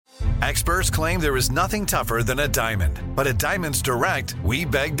Experts claim there is nothing tougher than a diamond. But at Diamonds Direct, we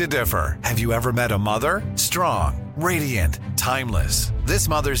beg to differ. Have you ever met a mother? Strong, radiant, timeless. This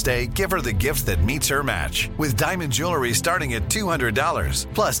Mother's Day, give her the gift that meets her match. With diamond jewelry starting at $200.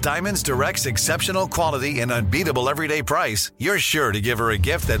 Plus Diamonds Direct's exceptional quality and unbeatable everyday price, you're sure to give her a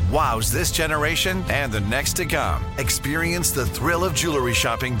gift that wows this generation and the next to come. Experience the thrill of jewelry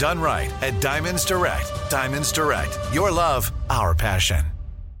shopping done right at Diamonds Direct. Diamonds Direct. Your love, our passion.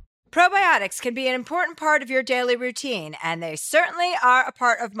 Probiotics can be an important part of your daily routine, and they certainly are a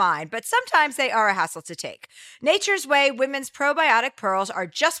part of mine, but sometimes they are a hassle to take. Nature's Way Women's Probiotic Pearls are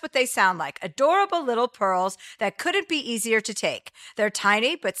just what they sound like, adorable little pearls that couldn't be easier to take. They're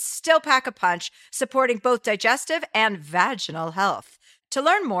tiny, but still pack a punch, supporting both digestive and vaginal health. To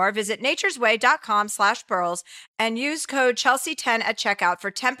learn more, visit naturesway.com/pearls and use code Chelsea10 at checkout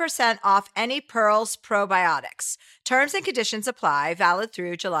for 10% off any Pearls probiotics. Terms and conditions apply, valid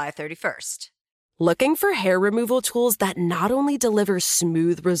through July 31st. Looking for hair removal tools that not only deliver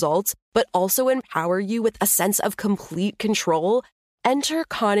smooth results, but also empower you with a sense of complete control? Enter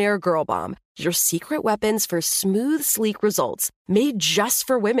Conair Girl Bomb, your secret weapons for smooth, sleek results, made just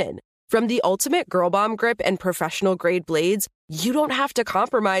for women. From the ultimate Girl Bomb grip and professional-grade blades, you don't have to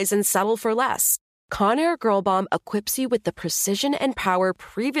compromise and settle for less. Conair Girl Bomb equips you with the precision and power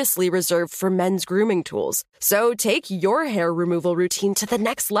previously reserved for men's grooming tools. So take your hair removal routine to the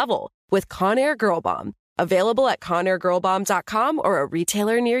next level with Conair Girl Bomb. Available at ConairGirlBomb.com or a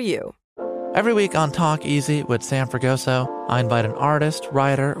retailer near you. Every week on Talk Easy with Sam Fragoso, I invite an artist,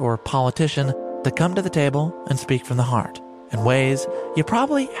 writer, or politician to come to the table and speak from the heart in ways you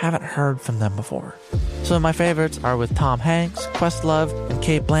probably haven't heard from them before. Some of my favorites are with Tom Hanks, Questlove, and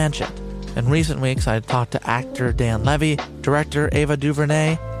Cate Blanchett. In recent weeks, I talked to actor Dan Levy, director Ava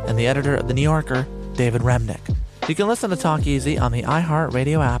DuVernay, and the editor of The New Yorker, David Remnick. You can listen to Talk Easy on the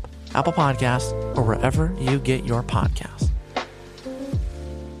iHeartRadio app, Apple Podcasts, or wherever you get your podcasts.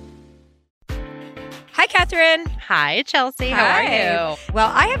 Hi, Catherine. Hi, Chelsea. How are you? Well,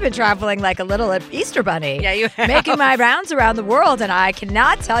 I have been traveling like a little Easter bunny. Yeah, you have. Making my rounds around the world, and I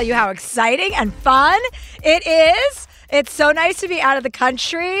cannot tell you how exciting and fun it is. It's so nice to be out of the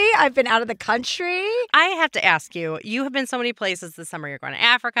country. I've been out of the country. I have to ask you, you have been so many places this summer. You're going to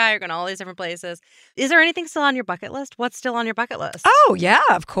Africa. You're going to all these different places. Is there anything still on your bucket list? What's still on your bucket list? Oh, yeah,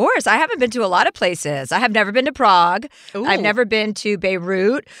 of course. I haven't been to a lot of places. I have never been to Prague. Ooh. I've never been to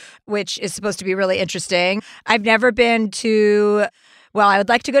Beirut, which is supposed to be really interesting. I've never been to... Well, I would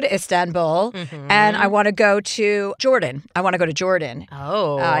like to go to Istanbul, and I want to go to Jordan.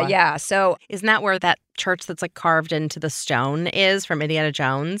 Oh. Yeah, so... Isn't that where that church that's like carved into the stone is from Indiana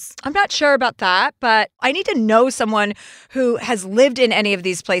Jones? I'm not sure about that, but I need to know someone who has lived in any of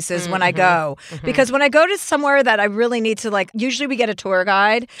these places when I go. Because when I go to somewhere that I really need to, like, usually we get a tour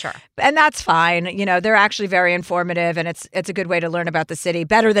guide. Sure. And that's fine. You know, they're actually very informative, and it's a good way to learn about the city.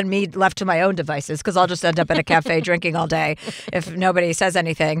 Better than me left to my own devices, because I'll just end up in a cafe drinking all day if nobody says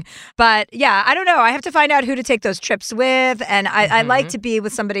anything. But yeah, I don't know. I have to find out who to take those trips with, and I like to be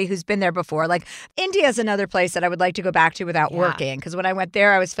with somebody who's been there before. Like, India is another place that I would like to go back to without working, because when I went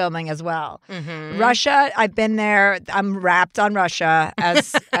there, I was filming as well. Russia, I've been there. I'm wrapped on Russia,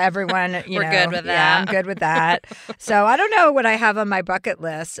 as everyone, We're good with that. Yeah, I'm good with that. So I don't know what I have on my bucket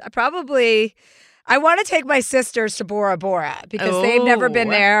list. I want to take my sisters to Bora Bora because they've never been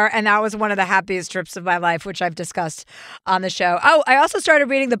there, and that was one of the happiest trips of my life, which I've discussed on the show. Oh, I also started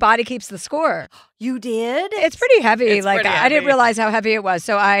reading The Body Keeps the Score. You did? It's pretty heavy. Pretty I didn't realize how heavy it was.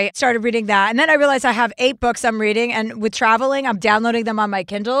 So I started reading that. And then I realized I have 8 books I'm reading. And with traveling, I'm downloading them on my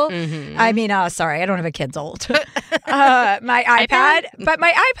Kindle. I mean, sorry, I don't have a Kindle. My iPad. But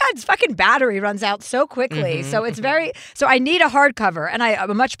my iPad's fucking battery runs out so quickly. So it's so I need a hardcover. And I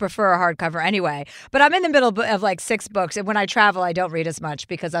much prefer a hardcover anyway. But I'm in the middle of like 6 books. And when I travel, I don't read as much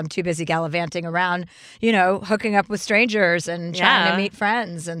because I'm too busy gallivanting around, hooking up with strangers and trying to meet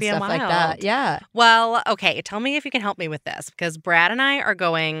friends and stuff like that. Yeah. Well, okay, tell me if you can help me with this, because Brad and I are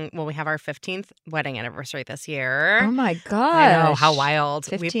going, we have our 15th wedding anniversary this year. Oh, my God. I know, how wild.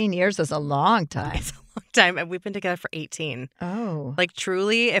 15 years is a long time. It's a long time, and we've been together for 18. Oh. Like,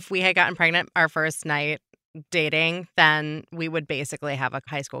 truly, if we had gotten pregnant our first night dating, then we would basically have a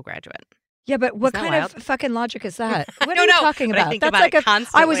high school graduate. Yeah, but what kind wild? of fucking logic is that? What are you talking about? I think about it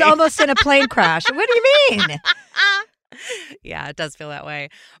constantly. I was almost in a plane crash. What do you mean? Yeah, it does feel that way.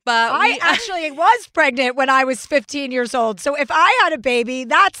 But I actually was pregnant when I was 15 years old. So if I had a baby,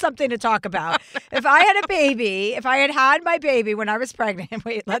 that's something to talk about. If I had had my baby when I was pregnant,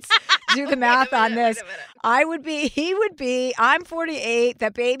 wait, let's do the math on this. I'm 48.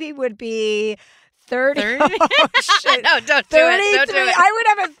 That baby would be 30? 30? Oh, shit. No, don't do it. Don't do 33. it. I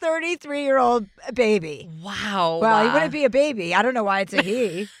would have a 33-year-old baby. Wow. Well, he wouldn't be a baby. I don't know why it's a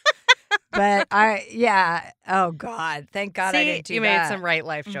he. But oh God. Thank God I didn't do you that. made some right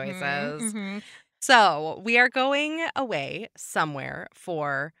life choices. Mm-hmm. So we are going away somewhere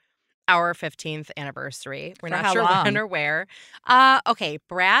for our 15th anniversary. We're For not how sure long? when or where. Okay,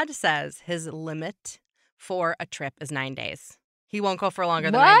 Brad says his limit for a trip is 9 days. He won't go for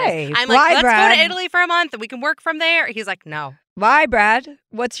longer than 9 days. Why? I'm like, Why, let's Brad? go to Italy for a month and we can work from there. He's like, no. Why, Brad?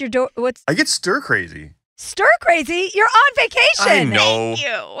 What's your what's I get stir crazy. stir crazy? You're on vacation. I know, Thank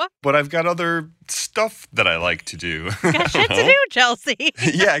you. but I've got other stuff that I like to do. Got shit to do, Chelsea.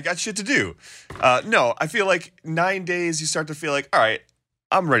 Yeah, I got shit to do. No, I feel like 9 days, you start to feel like, all right,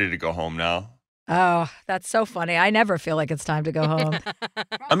 I'm ready to go home now. Oh, that's so funny. I never feel like it's time to go home.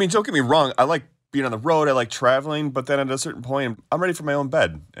 I mean, don't get me wrong. I like being on the road. I like traveling. But then at a certain point, I'm ready for my own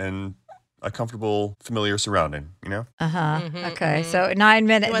bed and a comfortable, familiar surrounding, you know? Uh-huh. Mhm, Okay. mhm. So 9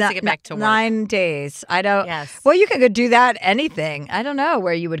 minutes. He wants to get back to work. 9 days. I don't. Yes. Well, you could go do that anything. I don't know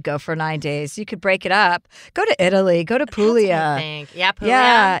where you would go for 9 days. You could break it up. Go to Italy. Go to That's what I Puglia. think. Yeah, Puglia.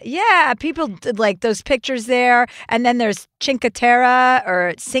 Yeah, yeah. People did like those pictures there. And then there's Cinque Terre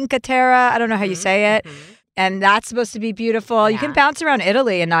or Cinque Terre. I don't know how you say it. Mhm. And that's supposed to be beautiful. You can Yeah. bounce around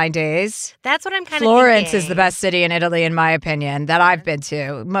Italy in 9 days. That's what I'm kind of Florence is the best city in Italy, in my opinion, that I've been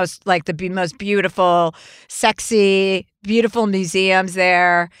to. Most most beautiful, sexy, beautiful museums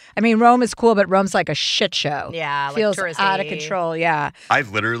there. I mean, Rome is cool, but Rome's like a shit show. Yeah, like Feels touristy. out of control. Yeah.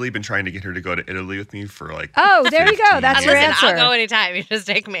 I've literally been trying to get her to go to Italy with me for like. Oh, there you go. 15 That's years. your Listen, answer. I'll go anytime. You just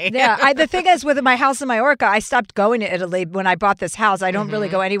take me. Yeah, the thing is, with my house in Majorca, I stopped going to Italy when I bought this house. I don't really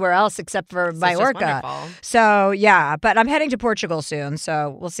go anywhere else except for It's just Majorca. wonderful. So yeah, but I'm heading to Portugal soon,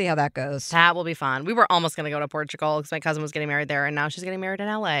 so we'll see how that goes. That will be fun. We were almost going to go to Portugal because my cousin was getting married there, and now she's getting married in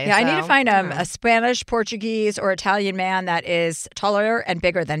LA. Yeah, I need to so, find yeah. a Spanish, Portuguese, or Italian man that is taller and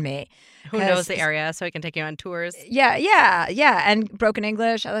bigger than me. Who knows the area so he can take you on tours. Yeah, and broken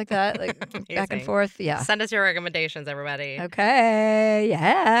English. I like that, like back and Amazing. forth. Yeah. Send us your recommendations, everybody. Okay,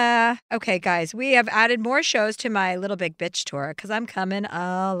 yeah. Okay, guys, we have added more shows to my Little Big Bitch tour because I'm coming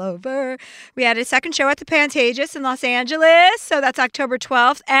all over. We added a second show at the Pantages in Los Angeles, so that's October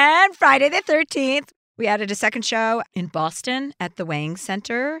 12th and Friday the 13th. We added a second show in Boston at the Wang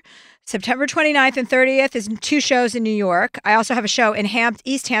Center. September 29th and 30th is 2 shows in New York. I also have a show in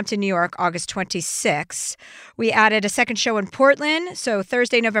East Hampton, New York, August 26th. We added a second show in Portland, so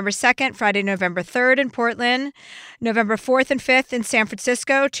Thursday, November 2nd, Friday, November 3rd in Portland. November 4th and 5th in San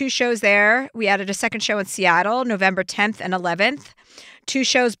Francisco, 2 shows there. We added a second show in Seattle, November 10th and 11th. 2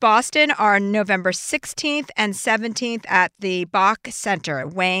 shows Boston are November 16th and 17th at the Bach Center,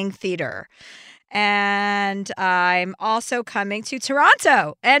 Wang Theater. And I'm also coming to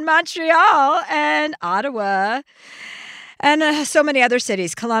Toronto and Montreal and Ottawa and so many other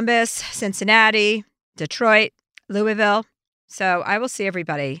cities, Columbus, Cincinnati, Detroit, Louisville. So I will see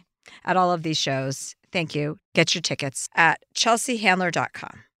everybody at all of these shows. Thank you. Get your tickets at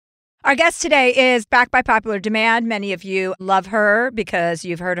chelseahandler.com. Our guest today is back by popular demand. Many of you love her because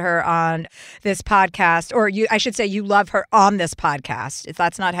you've heard her on this podcast, or I should say you love her on this podcast, if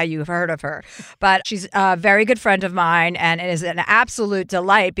that's not how you've heard of her. But she's a very good friend of mine, and it is an absolute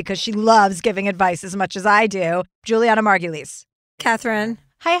delight because she loves giving advice as much as I do. Julianna Margulies. Catherine,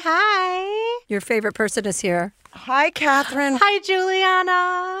 Hi. your favorite person is here. Hi, Catherine. Hi,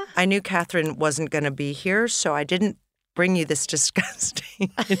 Juliana. I knew Catherine wasn't going to be here, so I didn't bring you this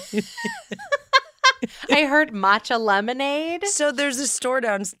disgusting. I heard matcha lemonade. So there's a store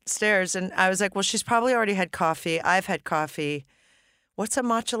downstairs, and I was like, well, she's probably already had coffee. I've had coffee. What's a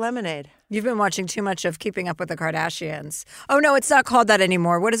matcha lemonade? You've been watching too much of Keeping Up with the Kardashians. Oh, no, it's not called that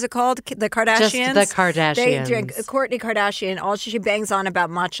anymore. What is it called? The Kardashians? Just the Kardashians. They drink Kourtney Kardashian. All she bangs on about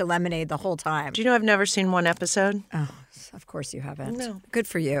matcha lemonade the whole time. Do you know I've never seen one episode? Oh, of course you haven't. No. Good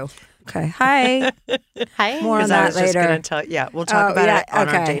for you. Okay. Hi. Hi. More on Because I that was just later. going to tell. Yeah, we'll talk about it on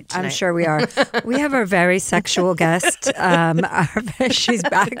our date tonight. I'm sure we are. We have a very sexual guest. She's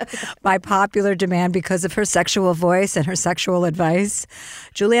back by popular demand because of her sexual voice and her sexual advice.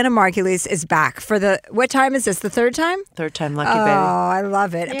 Julianna Margulies is back for what time is this? The 3rd time? Third time lucky, Oh, baby. I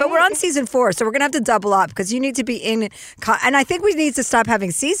love it. But we're on season 4, so we're going to have to double up because you need to be in. And I think we need to stop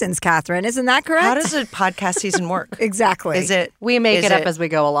having seasons, Catherine. Isn't that correct? How does a podcast season work? Exactly. Is it? We make is it up as we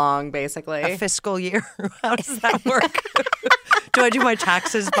go along. basically. A fiscal year. How does that work? Do I do my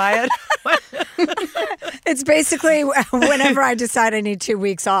taxes by it? It's basically whenever I decide I need 2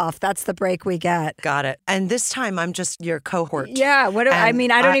 weeks off. That's the break we get. Got it. And this time I'm just your cohort. Yeah. I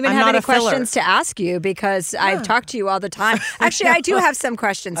mean, I don't even I'm have not any a filler. questions to ask you because I've talked to you all the time. Actually, I do have some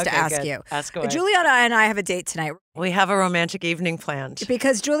questions to Okay, ask good. you. Ask away. Juliana and I have a date tonight. We have a romantic evening planned.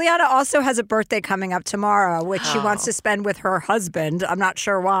 Because Juliana also has a birthday coming up tomorrow, which she wants to spend with her husband. I'm not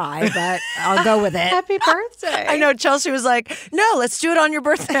sure why, but I'll go with it. Happy birthday. I know Chelsea was like, no, let's do it on your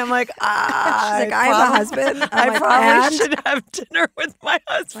birthday. I'm like, She's like, I have a husband. I I'm like, probably "And?" should have dinner with my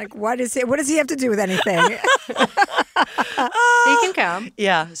husband. Like, what does he have to do with anything? He can come.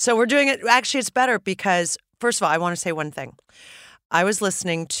 Yeah. So we're doing it. Actually, it's better because, first of all, I want to say one thing. I was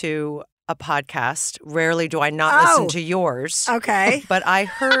listening to a podcast. Rarely do I not listen to yours. Okay. But I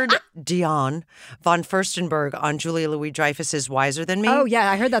heard Dion von Furstenberg on Julia Louis-Dreyfus's Wiser Than Me. Oh, yeah.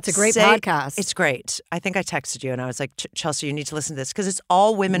 I heard that's a great say- podcast. It's great. I think I texted you and I was like, Chelsea, you need to listen to this because it's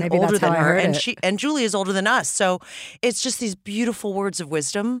all women Maybe older that's how than I her. heard And it. and Julie is older than us. So it's just these beautiful words of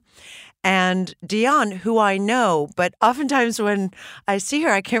wisdom. And Dion, who I know, but oftentimes when I see her,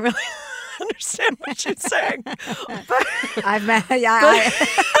 I can't really understand what she's saying. But, I've met,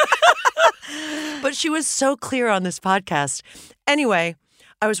 but she was so clear on this podcast. Anyway,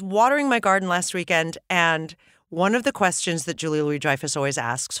 I was watering my garden last weekend, and one of the questions that Julia Louis-Dreyfus always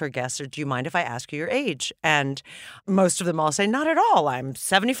asks her guests are, do you mind if I ask you your age? And most of them all say, not at all. I'm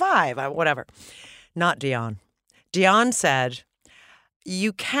 75, whatever. Not Dion. Dion said,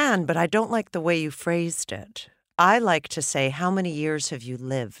 you can, but I don't like the way you phrased it. I like to say, how many years have you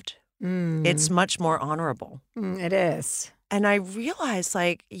lived? It's much more honorable. it is. And I realized,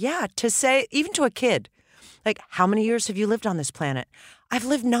 like, yeah, to say, even to a kid, like, how many years have you lived on this planet? I've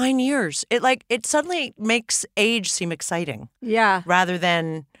lived 9 years. It suddenly makes age seem exciting Yeah. rather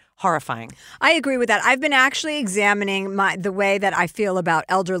than horrifying. I agree with that. I've been actually examining the way that I feel about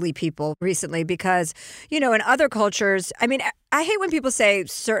elderly people recently because, in other cultures, I mean, I hate when people say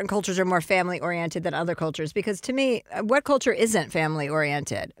certain cultures are more family oriented than other cultures because to me, what culture isn't family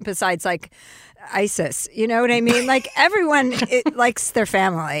oriented besides like ISIS? You know what I mean? Like everyone likes their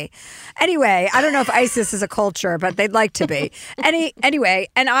family. Anyway, I don't know if ISIS is a culture, but they'd like to be. Anyway,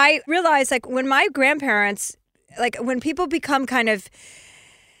 and I realized like when my grandparents, like when people become kind of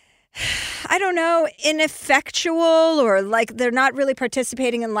I don't know, ineffectual or like they're not really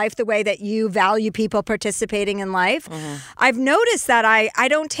participating in life the way that you value people participating in life. Mm-hmm. I've noticed that I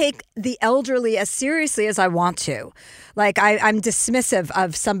don't take the elderly as seriously as I want to. Like I'm dismissive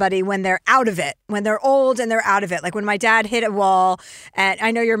of somebody when they're out of it, when they're old and they're out of it. Like when my dad hit a wall, and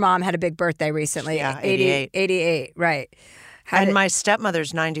I know your mom had a big birthday recently. Yeah, 88. 88, right. And my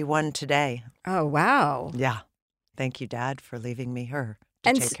stepmother's 91 today. Oh, wow. Yeah. Thank you, Dad, for leaving me her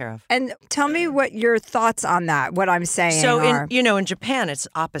to take care of. And tell me what your thoughts on that, what I'm saying So are. in Japan, it's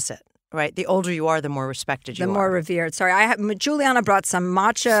opposite, right? The older you are, the more respected you are. The more revered. Sorry, Juliana brought some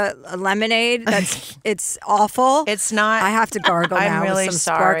matcha lemonade. It's awful. It's not. I have to gargle I'm now really with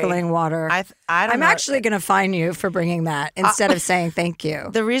some sorry. sparkling water. I'm know. Actually going to fine you for bringing that instead of saying thank you.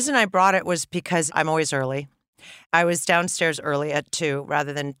 The reason I brought it was because I'm always early. I was downstairs early at 2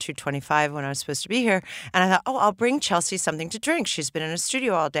 rather than 2:25 when I was supposed to be here. And I thought, I'll bring Chelsea something to drink. She's been in a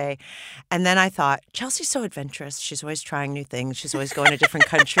studio all day. And then I thought, Chelsea's so adventurous. She's always trying new things. She's always going to different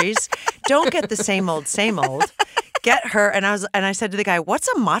countries. Don't get the same old, same old. Get her. And I said to the guy, what's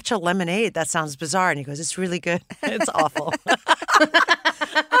a matcha lemonade? That sounds bizarre. And he goes, it's really good. It's awful.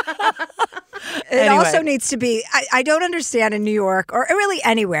 It also needs to be, I don't understand in New York or really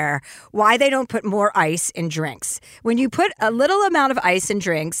anywhere why they don't put more ice in drinks. When you put a little amount of ice in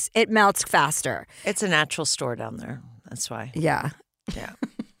drinks, it melts faster. It's a natural store down there. That's why. Yeah. Yeah.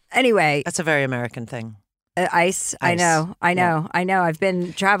 Anyway. That's a very American thing. Ice. I know. I've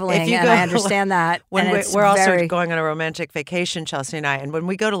been traveling and I understand that. When and we're also going on a romantic vacation, Chelsea and I, and when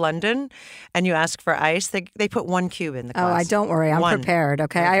we go to London and you ask for ice, they put 1 cube in the glass. Oh, don't worry. I'm prepared.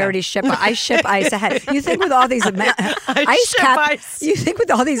 Okay. I already ship ice ahead. You think with all these you think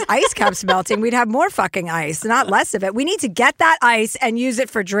with all these ice caps melting, we'd have more fucking ice, not less of it. We need to get that ice and use it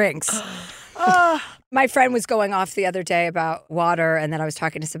for drinks. My friend was going off the other day about water, and then I was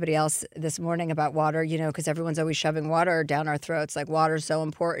talking to somebody else this morning about water, because everyone's always shoving water down our throats, like water's so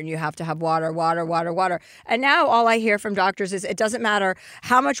important, you have to have water. And now all I hear from doctors is it doesn't matter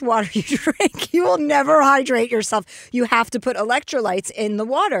how much water you drink, you will never hydrate yourself. You have to put electrolytes in the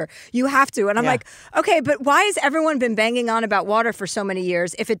water. You have to. And I'm like, okay, but why has everyone been banging on about water for so many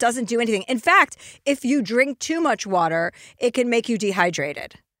years if it doesn't do anything? In fact, if you drink too much water, it can make you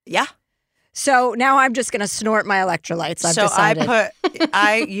dehydrated. Yeah. So now I'm just going to snort my electrolytes. I've decided.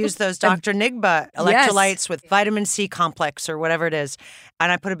 I use those Dr. Nigba electrolytes with vitamin C complex or whatever it is.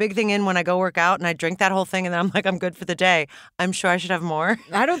 And I put a big thing in when I go work out and I drink that whole thing and then I'm like, I'm good for the day. I'm sure I should have more.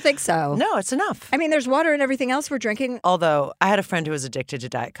 I don't think so. No, it's enough. I mean, there's water and everything else we're drinking. Although I had a friend who was addicted to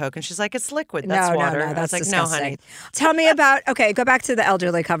Diet Coke and she's like, it's liquid. That's water. No, that's I was like, disgusting. no, honey. Tell me about, okay, go back to the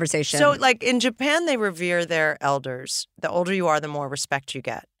elderly conversation. So like in Japan, they revere their elders. The older you are, the more respect you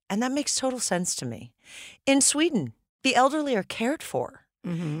get. And that makes total sense to me. In Sweden, the elderly are cared for.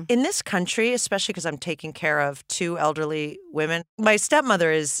 Mm-hmm. In this country, especially because I'm taking care of 2 elderly women, my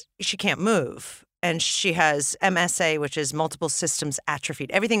stepmother she can't move. And she has MSA, which is multiple systems atrophied.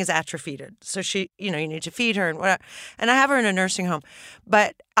 Everything is atrophied. So she, you need to feed her and whatever. And I have her in a nursing home.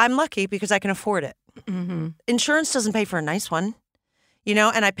 But I'm lucky because I can afford it. Mm-hmm. Insurance doesn't pay for a nice one.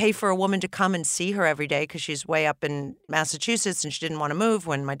 And I pay for a woman to come and see her every day because she's way up in Massachusetts and she didn't want to move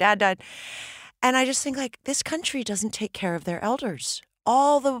when my dad died. And I just think like this country doesn't take care of their elders.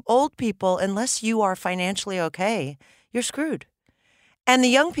 All the old people, unless you are financially okay, you're screwed. And the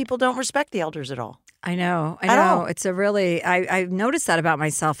young people don't respect the elders at all. I know. At all. It's a really, I noticed that about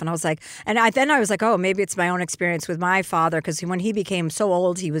myself. And I was like, then I was like, oh, maybe it's my own experience with my father. Because when he became so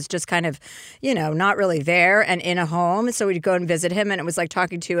old, he was just kind of, not really there and in a home. So we'd go and visit him and it was like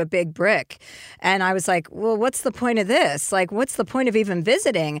talking to a big brick. And I was like, well, what's the point of this? Like, what's the point of even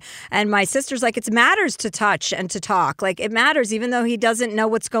visiting? And my sister's like, it matters to touch and to talk. Like, it matters, even though he doesn't know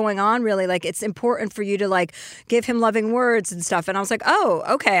what's going on really. Like, it's important for you to like give him loving words and stuff. And I was like, oh,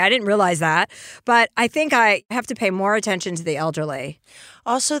 okay. I didn't realize that. But I think I have to pay more attention to the elderly.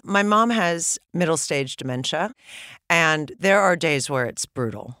 Also, my mom has middle stage dementia, and there are days where it's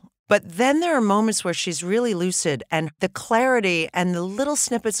brutal. But then there are moments where she's really lucid, and the clarity and the little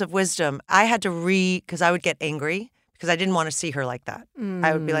snippets of wisdom, I had to because I would get angry because I didn't want to see her like that.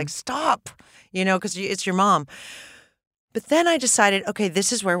 I would be like, stop, because it's your mom. But then I decided, okay,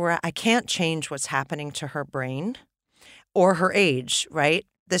 this is where we're at. I can't change what's happening to her brain or her age, right?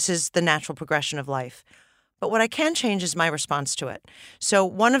 This is the natural progression of life. But what I can change is my response to it. So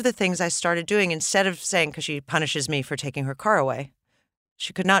one of the things I started doing, instead of saying, because she punishes me for taking her car away,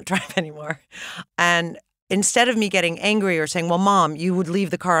 she could not drive anymore. And instead of me getting angry or saying, well, Mom, you would leave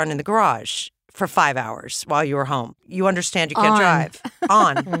the car on in the garage for 5 hours while you were home. You understand you can't drive.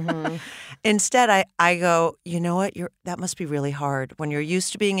 On. Mm-hmm. Instead, I go, you know what? That must be really hard. When you're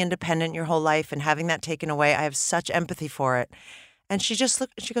used to being independent your whole life and having that taken away, I have such empathy for it. And she just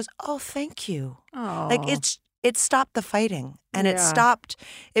looked and she goes, oh, thank you. Oh. Like it stopped the fighting and it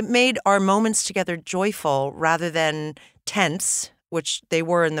made our moments together joyful rather than tense, which they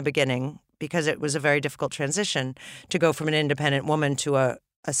were in the beginning because it was a very difficult transition to go from an independent woman to a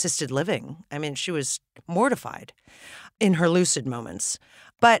assisted living. I mean, she was mortified in her lucid moments.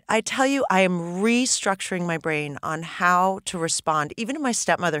 But I tell you, I am restructuring my brain on how to respond, even to my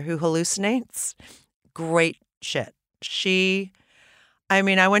stepmother who hallucinates. Great shit. I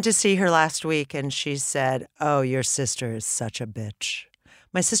went to see her last week and she said, oh, your sister is such a bitch.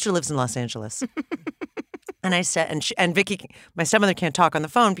 My sister lives in Los Angeles. And I said, and Vicky, my stepmother can't talk on the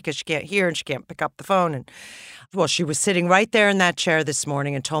phone because she can't hear and she can't pick up the phone. And well, she was sitting right there in that chair this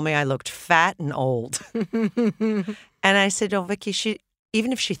morning and told me I looked fat and old. And I said, oh, Vicky,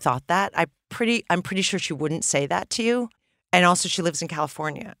 even if she thought that, I'm pretty sure she wouldn't say that to you. And also she lives in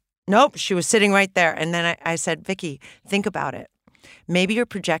California. Nope, she was sitting right there. And then I said, Vicky, think about it. Maybe you're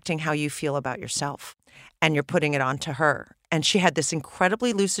projecting how you feel about yourself and you're putting it onto her. And she had this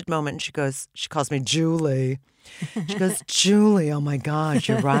incredibly lucid moment. And she calls me Julie. She goes, Julie, oh my God,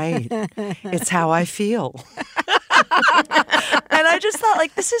 you're right. It's how I feel. And I just thought,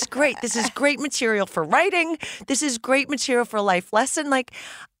 like, this is great. This is great material for writing. This is great material for a life lesson. Like,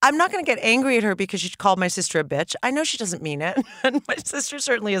 I'm not going to get angry at her because she called my sister a bitch. I know she doesn't mean it. And my sister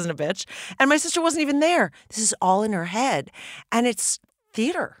certainly isn't a bitch. And my sister wasn't even there. This is all in her head. And it's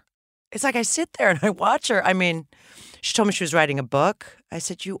theater. It's like I sit there and I watch her. I mean, she told me she was writing a book. I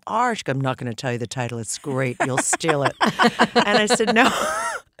said, you are? She goes, I'm not going to tell you the title. It's great. You'll steal it. And I said, no.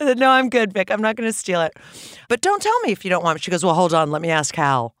 I said, no, I'm good, Vic. I'm not going to steal it. But don't tell me if you don't want me. She goes, well, hold on. Let me ask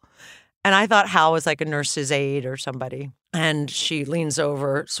Hal. And I thought Hal was like a nurse's aide or somebody. And she leans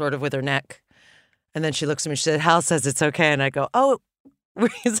over sort of with her neck. And then she looks at me. She said, Hal says it's okay. And I go, oh,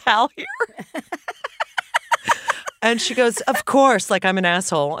 is Hal here? And she goes, of course, like I'm an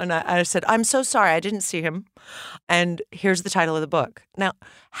asshole. And I said, I'm so sorry. I didn't see him. And here's the title of the book. Now,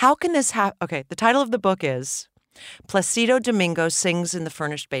 how can this happen? Okay, the title of the book is Placido Domingo Sings in the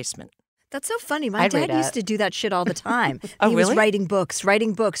Furnished Basement. That's so funny. My I'd read dad used it. to do that shit all the time. Oh, He was really? writing books.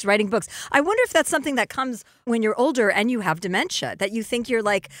 I wonder if that's something that comes when you're older and you have dementia, that you think you're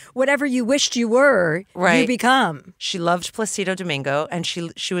like whatever you wished you were, you Right. become. She loved Placido Domingo, and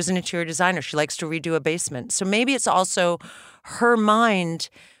she was an interior designer. She likes to redo a basement. So maybe it's also her mind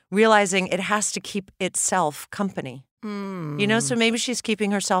realizing it has to keep itself company. You know, so maybe she's keeping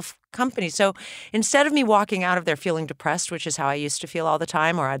herself company. So instead of me walking out of there feeling depressed, which is how I used to feel all the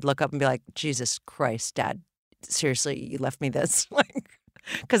time, or I'd look up and be like, Jesus Christ, Dad, seriously, you left me this, like,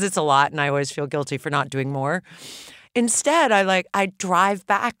 because it's a lot, and I always feel guilty for not doing more. Instead, I drive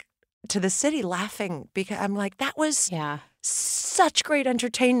back to the city laughing because I'm like, that was such great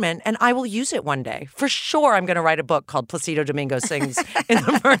entertainment, and I will use it one day. For sure, I'm going to write a book called Placido Domingo Sings in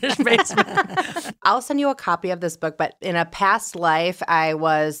the Furnished Basement. I'll send you a copy of this book, but in a past life, I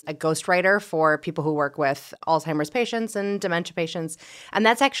was a ghostwriter for people who work with Alzheimer's patients and dementia patients. And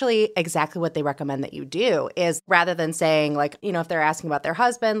that's actually exactly what they recommend that you do, is rather than saying, like, you know, if they're asking about their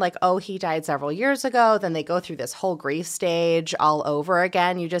husband, like, oh, he died several years ago, then they go through this whole grief stage all over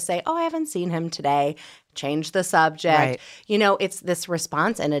again. You just say, oh, I haven't seen him today. Change the subject. Right. You know, it's this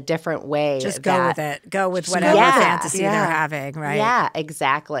response in a different way. Just go with it. Go with Just whatever go with it. fantasy Yeah. they're having, right? Yeah,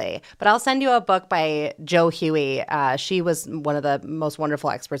 exactly. But I'll send you a book by Jo Huey. She was one of the most wonderful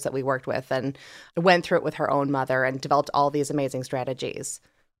experts that we worked with and went through it with her own mother and developed all these amazing strategies.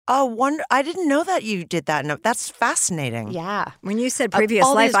 Oh, I didn't know that you did that. No, that's fascinating. Yeah. When you said previous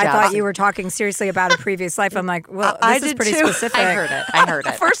all life, these I jobs. thought you were talking seriously about a previous life. I'm like, well, I this is did pretty too. specific. I heard it.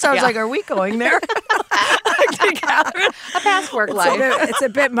 At first, I was like, are we going there? Catherine? A past work life. It's a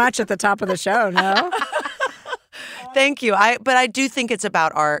bit much at the top of the show, no? Thank you. But I do think it's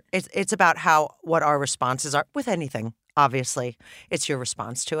about it's about what our responses are with anything. Obviously, it's your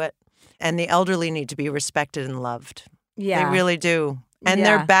response to it. And the elderly need to be respected and loved. Yeah. They really do. And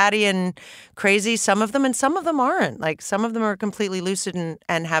Yeah. they're batty and crazy, some of them, and some of them aren't. Like, some of them are completely lucid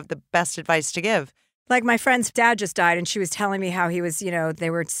and have the best advice to give. Like my friend's dad just died, and she was telling me how he was, they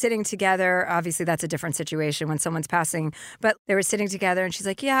were sitting together. Obviously, that's a different situation when someone's passing, but they were sitting together, and she's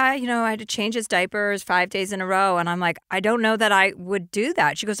like, yeah, I had to change his diapers 5 days in a row. And I'm like, I don't know that I would do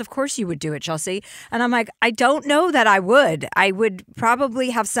that. She goes, of course you would do it, Chelsea. And I'm like, I don't know that I would. I would probably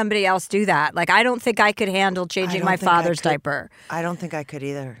have somebody else do that. Like, I don't think I could handle changing my father's diaper. I don't think I could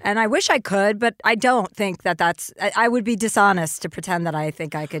either. And I wish I could, but I don't think I would be dishonest to pretend that I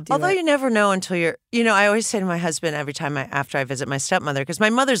think I could do Although it. you never know until you're, I always say to my husband every time after I visit my stepmother, because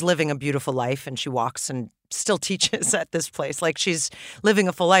my mother's living a beautiful life and she walks and still teaches at this place. Like, she's living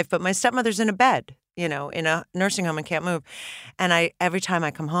a full life, but my stepmother's in a bed, in a nursing home and can't move. And every time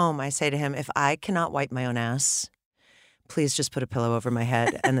I come home, I say to him, if I cannot wipe my own ass, please just put a pillow over my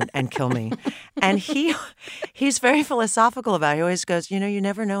head and kill me. And he's very philosophical about it. He always goes, you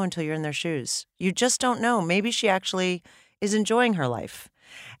never know until you're in their shoes. You just don't know. Maybe she actually is enjoying her life.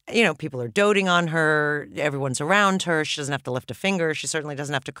 People are doting on her. Everyone's around her. She doesn't have to lift a finger. She certainly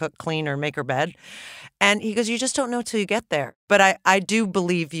doesn't have to cook, clean, or make her bed. And he goes, you just don't know till you get there. But I do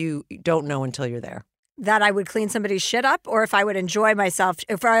believe you don't know until you're there. That I would clean somebody's shit up, or if I would enjoy myself,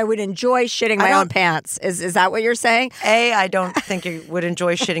 if I would enjoy shitting my own pants. Is that what you're saying? A, I don't think you would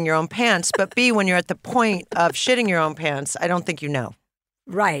enjoy shitting your own pants. But B, when you're at the point of shitting your own pants, I don't think you know.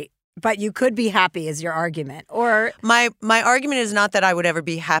 Right. But you could be happy is your argument. Or my argument is not that I would ever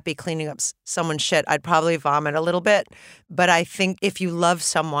be happy cleaning up someone's shit. I'd probably vomit a little bit. But I think if you love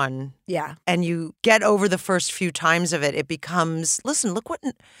someone and you get over the first few times of it, it becomes, listen,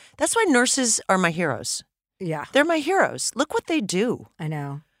 that's why nurses are my heroes. Yeah. They're my heroes. Look what they do. I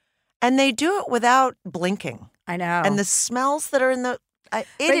know. And they do it without blinking. I know. And the smells that are in the...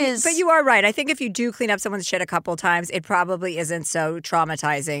 But you are right. I think if you do clean up someone's shit a couple times, it probably isn't so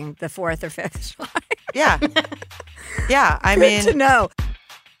traumatizing the fourth or fifth time. Yeah. Yeah. Good to know.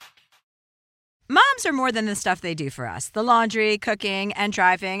 Moms are more than the stuff they do for us. The laundry, cooking, and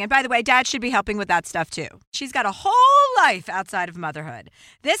driving. And by the way, Dad should be helping with that stuff too. She's got a whole life outside of motherhood.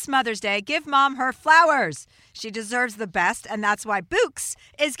 This Mother's Day, give Mom her flowers. She deserves the best, and that's why Bouqs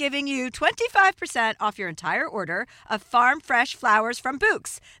is giving you 25% off your entire order of farm fresh flowers from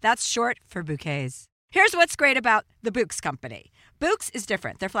Bouqs. That's short for bouquets. Here's what's great about the Bouqs company. Bouqs is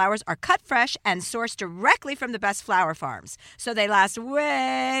different. Their flowers are cut fresh and sourced directly from the best flower farms, so they last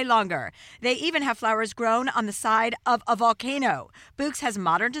way longer. They even have flowers grown on the side of a volcano. Bouqs has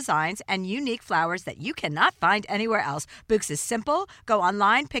modern designs and unique flowers that you cannot find anywhere else. Bouqs is simple. Go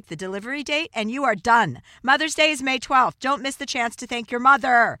online, pick the delivery date, and you are done. Mother's Day is May 12th. Don't miss the chance to thank your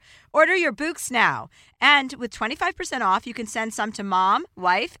mother. Order your Books now. And with 25% off, you can send some to mom,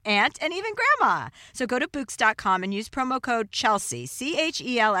 wife, aunt, and even grandma. So go to Books.com and use promo code Chelsea,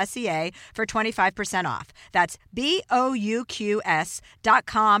 CHELSEA, for 25% off. That's BOUQS.com,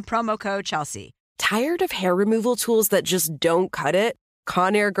 promo code Chelsea. Tired of hair removal tools that just don't cut it?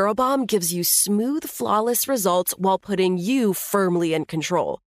 Conair Girl Bomb gives you smooth, flawless results while putting you firmly in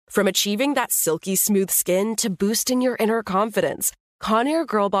control. From achieving that silky smooth skin to boosting your inner confidence, Conair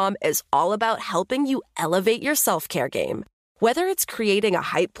Girl Bomb is all about helping you elevate your self-care game. Whether it's creating a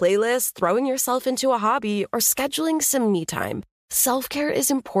hype playlist, throwing yourself into a hobby, or scheduling some me time, self-care is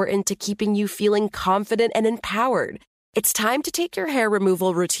important to keeping you feeling confident and empowered. It's time to take your hair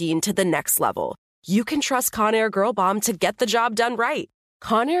removal routine to the next level. You can trust Conair Girl Bomb to get the job done right.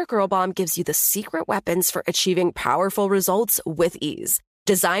 Conair Girl Bomb gives you the secret weapons for achieving powerful results with ease.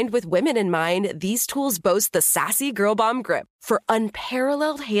 Designed with women in mind, these tools boast the sassy Girl Bomb grip for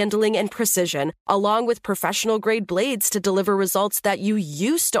unparalleled handling and precision, along with professional-grade blades to deliver results that you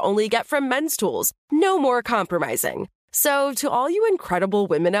used to only get from men's tools. No more compromising. So, to all you incredible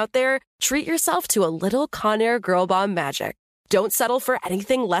women out there, treat yourself to a little Conair Girl Bomb magic. Don't settle for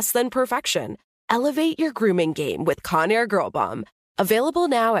anything less than perfection. Elevate your grooming game with Conair Girl Bomb. Available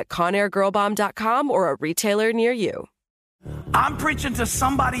now at ConairGirlBomb.com or a retailer near you. I'm preaching to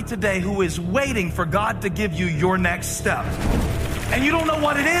somebody today who is waiting for God to give you your next step. And you don't know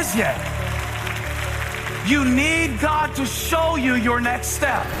what it is yet. You need God to show you your next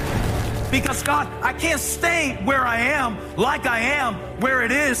step. Because God, I can't stay where I am, like I am, where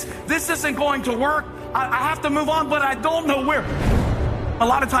it is. This isn't going to work. I have to move on, but I don't know where. A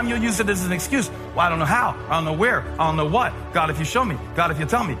lot of time you'll use it as an excuse. Well, I don't know how. I don't know where. I don't know what. God, if you show me. God, if you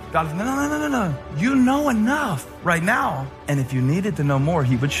tell me. God, if... No. You know enough right now. And if you needed to know more,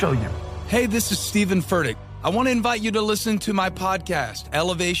 he would show you. Hey, this is Stephen Furtick. I want to invite you to listen to my podcast,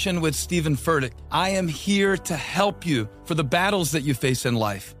 Elevation with Stephen Furtick. I am here to help you for the battles that you face in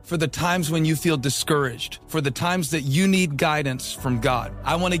life, for the times when you feel discouraged, for the times that you need guidance from God.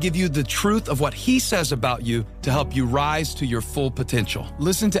 I want to give you the truth of what he says about you to help you rise to your full potential.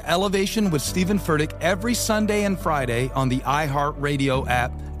 Listen to Elevation with Stephen Furtick every Sunday and Friday on the iHeartRadio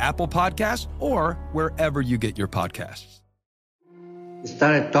app, Apple Podcasts, or wherever you get your podcasts. We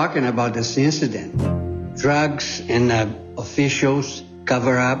started talking about this incident. Drugs and officials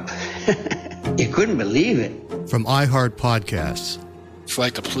cover up. You couldn't believe it. From iHeart Podcasts. It's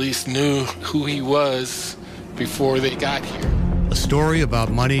like the police knew who he was before they got here. A story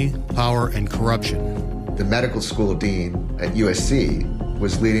about money, power, and corruption. The medical school dean at USC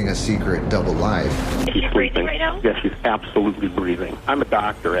was leading a secret double life. He's breathing right now? Yes, he's absolutely breathing. I'm a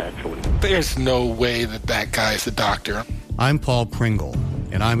doctor, actually. There's no way that guy's a doctor. I'm Paul Pringle,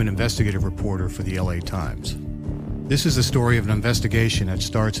 and I'm an investigative reporter for the LA Times. This is the story of an investigation that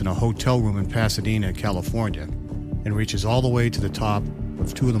starts in a hotel room in Pasadena, California, and reaches all the way to the top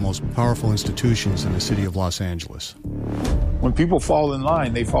of two of the most powerful institutions in the city of Los Angeles. When people fall in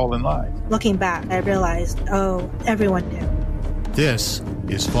line, they fall in line. Looking back, I realized, everyone knew. This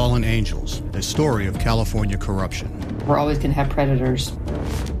is Fallen Angels, a story of California corruption. We're always going to have predators.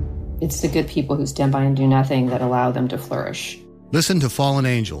 It's the good people who stand by and do nothing that allow them to flourish. Listen to Fallen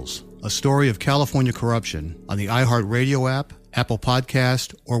Angels, a story of California corruption on the iHeartRadio app, Apple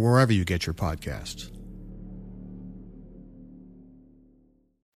Podcast, or wherever you get your podcasts.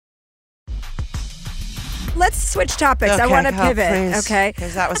 Let's switch topics. I want to pivot, please, okay?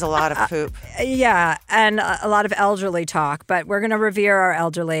 Because that was a lot of poop. Yeah, and a lot of elderly talk, but we're going to revere our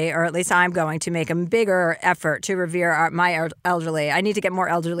elderly, or at least I'm going to make a bigger effort to revere my elderly. I need to get more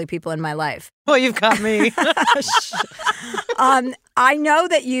elderly people in my life. Well, you've got me. I know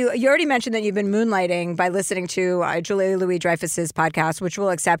that you already mentioned that you've been moonlighting by listening to Julia Louis-Dreyfus's podcast, which we'll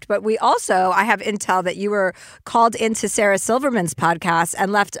accept. But I have intel that you were called into Sarah Silverman's podcast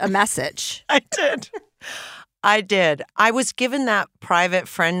and left a message. I did. I was given that private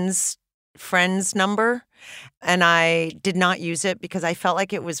friends number, and I did not use it because I felt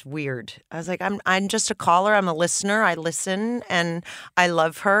like it was weird. I was like, I'm just a caller. I'm a listener. I listen, and I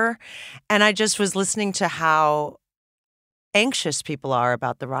love her. And I just was listening to how anxious people are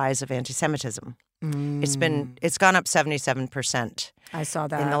about the rise of anti-Semitism. It's gone up 77%. I saw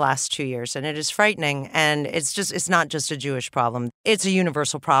that in the last 2 years, and it is frightening. And it's not just a Jewish problem; it's a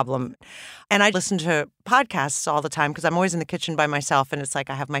universal problem. And I listen to podcasts all the time because I'm always in the kitchen by myself, and it's like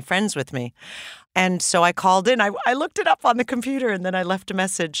I have my friends with me. And so I called in. I looked it up on the computer and then I left a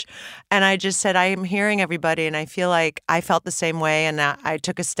message. And I just said, I am hearing everybody. And I feel like I felt the same way. And I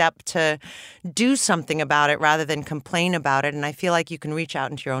took a step to do something about it rather than complain about it. And I feel like you can reach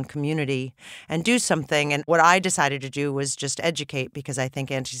out into your own community and do something. And what I decided to do was just educate, because I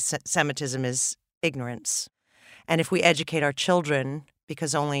think anti-Semitism is ignorance. And if we educate our children,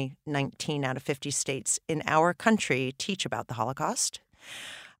 because only 19 out of 50 states in our country teach about the Holocaust,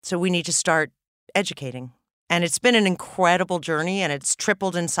 so we need to start educating. And it's been an incredible journey, and it's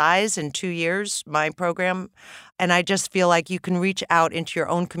tripled in size in 2 years, my program. And I just feel like you can reach out into your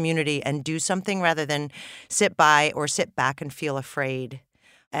own community and do something rather than sit by or sit back and feel afraid.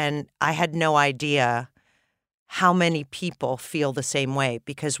 And I had no idea how many people feel the same way,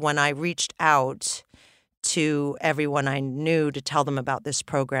 because when I reached out to everyone I knew to tell them about this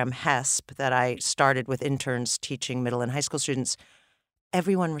program, HESP, that I started with interns teaching middle and high school students,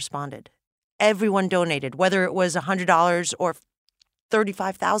 everyone responded. Everyone donated, whether it was $100 or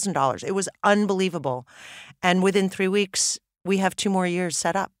 $35,000. It was unbelievable. And within 3 weeks, we have 2 more years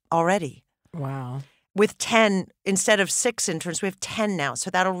set up already. Wow. With 10, instead of 6 interns, we have 10 now. So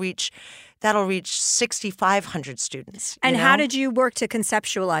that'll reach 6,500 students. And how did you work to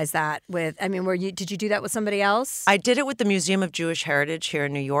conceptualize that with, did you do that with somebody else? I did it with the Museum of Jewish Heritage here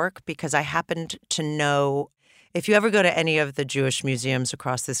in New York, because I happened to know, if you ever go to any of the Jewish museums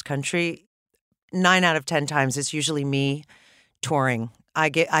across this country, 9 out of 10 times it's usually me touring. I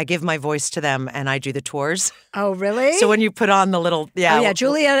give my voice to them and I do the tours. Oh, really? So when you put on the little, Oh, yeah.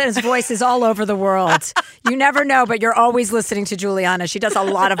 Juliana's voice is all over the world. You never know, but you're always listening to Juliana. She does a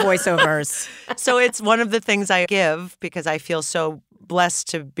lot of voiceovers. So it's one of the things I give, because I feel so blessed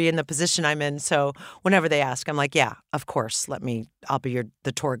to be in the position I'm in. So whenever they ask, I'm like, yeah, of course. I'll be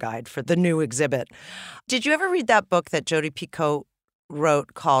the tour guide for the new exhibit. Did you ever read that book that Jodi Picoult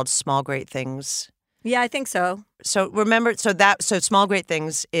wrote called Small Great Things? Yeah, I think so. So remember, so Small Great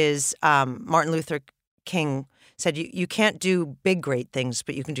Things is Martin Luther King said you can't do big great things,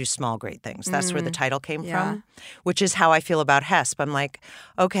 but you can do small great things. That's where the title came from, which is how I feel about HESP. I'm like,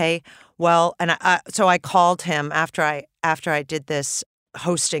 okay, well, and so I called him after I did this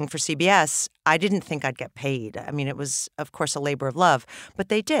hosting for CBS. I didn't think I'd get paid. I mean, it was, of course, a labor of love, but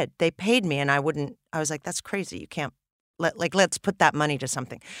they did. They paid me, and I was like, that's crazy. You can't. Let's put that money to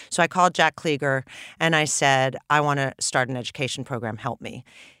something. So I called Jack Klieger and I said, I want to start an education program. Help me.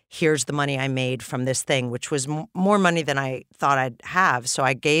 Here's the money I made from this thing, which was more money than I thought I'd have. So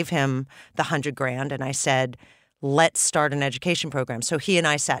I gave him the $100,000 and I said, let's start an education program. So he and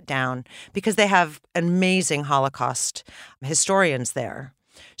I sat down, because they have amazing Holocaust historians there.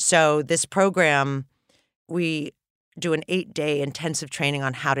 So this program, we do an 8-day intensive training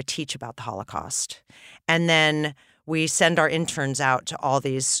on how to teach about the Holocaust. And then we send our interns out to all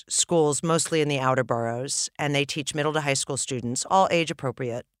these schools, mostly in the outer boroughs, and they teach middle to high school students, all age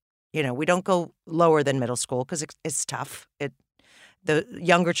appropriate. We don't go lower than middle school because it's tough. The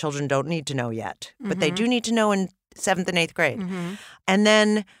younger children don't need to know yet, but they do need to know in 7th and 8th grade. Mm-hmm. And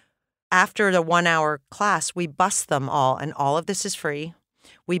then after the 1-hour class, we bus them all, and all of this is free.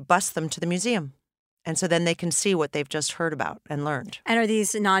 We bus them to the museum. And so then they can see what they've just heard about and learned. And are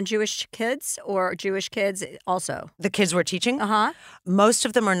these non-Jewish kids or Jewish kids also? The kids we're teaching? Uh-huh. Most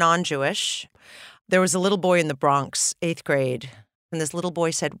of them are non-Jewish. There was a little boy in the Bronx, 8th grade, and this little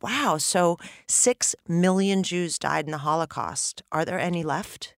boy said, wow, so 6 million Jews died in the Holocaust. Are there any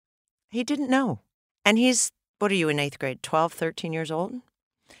left? He didn't know. And he's, what are you in 8th grade, 12, 13 years old?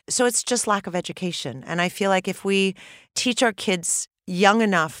 So it's just lack of education. And I feel like if we teach our kids young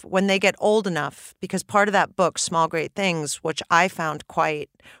enough, when they get old enough, because part of that book, Small Great Things, which I found quite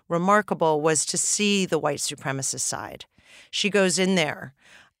remarkable, was to see the white supremacist side. She goes in there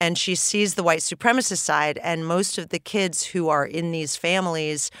and she sees the white supremacist side, and most of the kids who are in these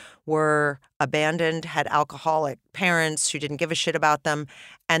families were abandoned, had alcoholic parents who didn't give a shit about them,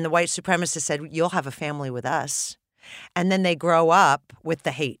 and the white supremacist said, you'll have a family with us. And then they grow up with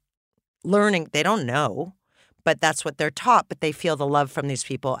the hate, learning, they don't know, but that's what they're taught, but they feel the love from these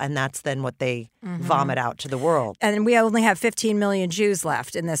people, and that's then what they vomit out to the world. And we only have 15 million Jews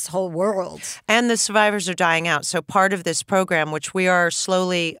left in this whole world. And the survivors are dying out. So part of this program, which we are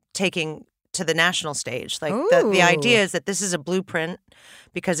slowly taking to the national stage, like the idea is that this is a blueprint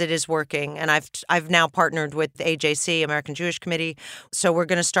because it is working. And I've now partnered with the AJC, American Jewish Committee. So we're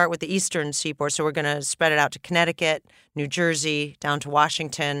going to start with the Eastern Seaboard. So we're going to spread it out to Connecticut, New Jersey, down to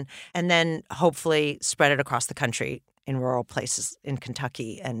Washington, and then hopefully spread it across the country in rural places in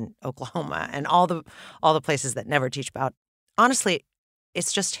Kentucky and Oklahoma and all the places that never teach about. Honestly,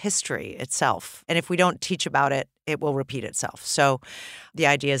 it's just history itself. And if we don't teach about it, it will repeat itself. So the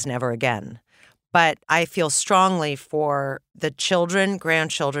idea is never again. But I feel strongly for the children,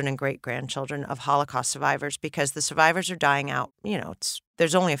 grandchildren, and great-grandchildren of Holocaust survivors because the survivors are dying out.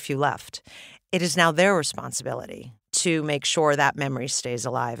 There's only a few left. It is now their responsibility to make sure that memory stays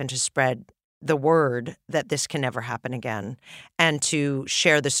alive and to spread the word that this can never happen again and to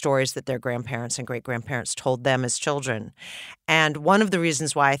share the stories that their grandparents and great-grandparents told them as children. And one of the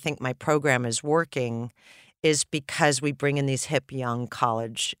reasons why I think my program is working is because we bring in these hip young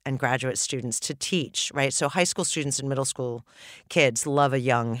college and graduate students to teach, right? So high school students and middle school kids love a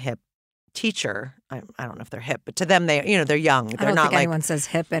young, hip teacher. I don't know if they're hip, but to them, they're young. They're I don't not think like anyone says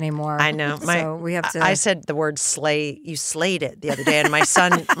hip anymore. I know. So we have to. I said the word slay. You slayed it the other day, and my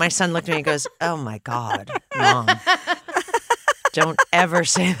son looked at me and goes, "Oh my God, Mom, don't ever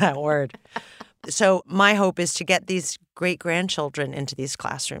say that word." So my hope is to get these great-grandchildren into these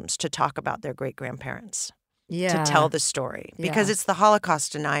classrooms to talk about their great-grandparents. Yeah. To tell the story because it's the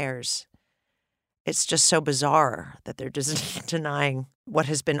Holocaust deniers. It's just so bizarre that they're just denying what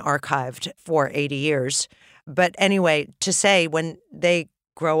has been archived for 80 years. But anyway, to say when they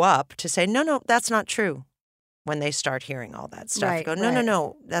grow up, to say, no, that's not true. When they start hearing all that stuff, Right, go,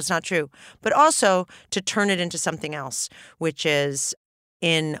 no, that's not true. But also to turn it into something else, which is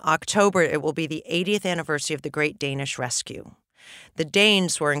in October, it will be the 80th anniversary of the Great Danish Rescue. The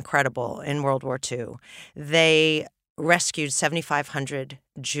Danes were incredible in World War II. They rescued 7,500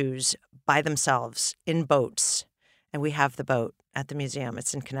 Jews by themselves in boats. And we have the boat at the museum.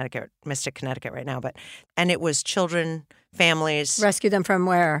 It's in Connecticut, Mystic, Connecticut right now. And it was children, families. Rescued them from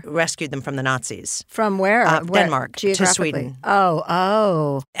where? Rescued them from the Nazis. From where? Denmark to Sweden.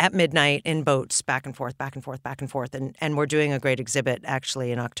 Oh. At midnight in boats, back and forth, back and forth, back and forth. And we're doing a great exhibit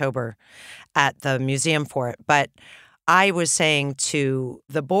actually in October at the museum for it. But I was saying to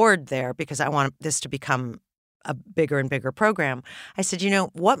the board there, because I want this to become a bigger and bigger program, I said,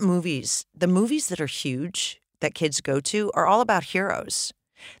 what movies, the movies that are huge that kids go to are all about heroes.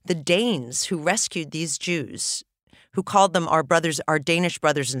 The Danes who rescued these Jews, who called them our brothers, our Danish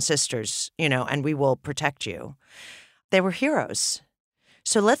brothers and sisters, and we will protect you. They were heroes.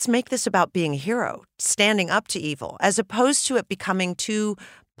 So let's make this about being a hero, standing up to evil, as opposed to it becoming too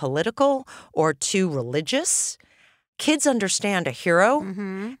political or too religious. Kids understand a hero.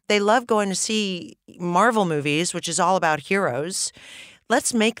 Mm-hmm. They love going to see Marvel movies, which is all about heroes.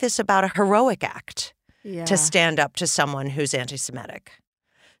 Let's make this about a heroic act to stand up to someone who's anti-Semitic.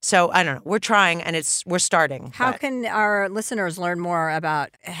 So I don't know. We're trying, and we're starting. How can our listeners learn more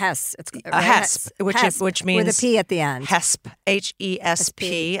about HESP? It's HESP, which means with a P at the end. HESP,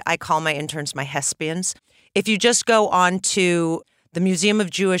 HESP. I call my interns my Hespians. If you just go on to the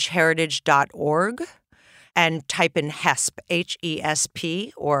museumofjewishheritage.org and type in HESP,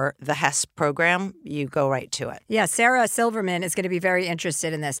 HESP, or the HESP program, you go right to it. Yeah, Sarah Silverman is going to be very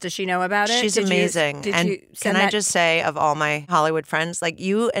interested in this. Does she know about it? She's amazing. Can I just say, of all my Hollywood friends, like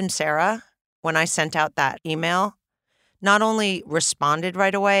you and Sarah, when I sent out that email, not only responded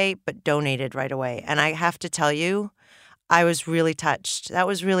right away, but donated right away. And I have to tell you, I was really touched. That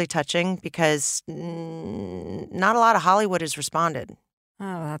was really touching because not a lot of Hollywood has responded.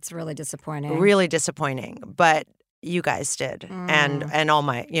 Oh, that's really disappointing. Really disappointing. But you guys did. And all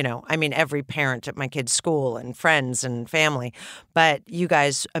my, every parent at my kid's school and friends and family. But you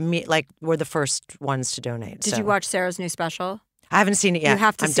guys, were the first ones to donate. Did you watch Sarah's new special? I haven't seen it yet. You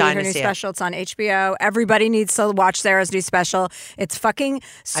have to see her new special. It's on HBO. Everybody needs to watch Sarah's new special. It's fucking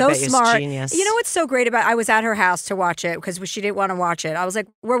so smart. It's genius. You know what's so great about it? I was at her house to watch it because she didn't want to watch it. I was like,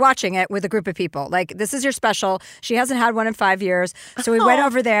 we're watching it with a group of people. Like, this is your special. She hasn't had one in 5 years. So we went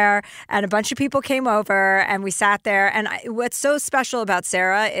over there and a bunch of people came over and we sat there. And what's so special about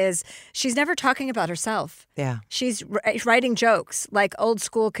Sarah is she's never talking about herself. Yeah. She's writing jokes like old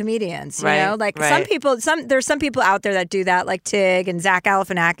school comedians, right, know? Like some people, there's some people out there that do that, like Tig and Zach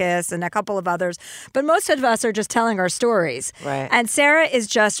Galifianakis and a couple of others. But most of us are just telling our stories. Right. And Sarah is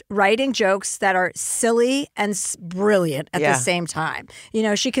just writing jokes that are silly and brilliant at the same time.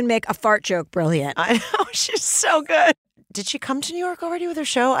 She can make a fart joke brilliant. I know. She's so good. Did she come to New York already with her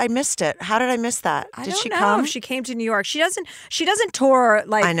show? I missed it. How did I miss that? Did she come? She came to New York. She doesn't tour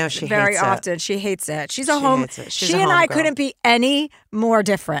like I know she very hates often. It. She hates it. She and I couldn't be any more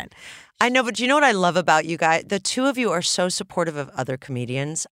different. I know, but do you know what I love about you guys? The two of you are so supportive of other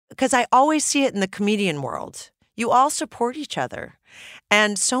comedians because I always see it in the comedian world. You all support each other.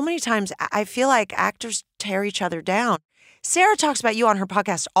 And so many times I feel like actors tear each other down. Sarah talks about you on her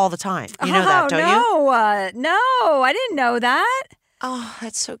podcast all the time. You know that, don't you? No, I didn't know that. Oh,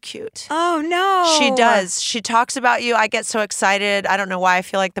 that's so cute. Oh, no. She does. She talks about you. I get so excited. I don't know why I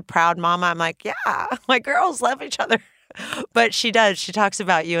feel like the proud mama. I'm like, yeah, my girls love each other. But she does. She talks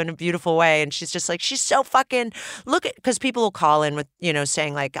about you in a beautiful way. And she's just like, she's so fucking, look at, because people will call in with,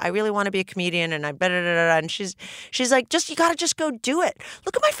 saying like, I really want to be a comedian and I da-da-da-da. And she's like, you got to just go do it.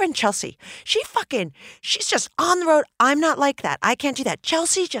 Look at my friend Chelsea. She's just on the road. I'm not like that. I can't do that.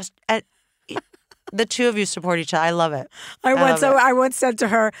 Chelsea just, the two of you support each other. I love it. I once said to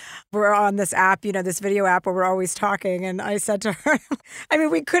her, we're on this app, this video app where we're always talking. And I said to her,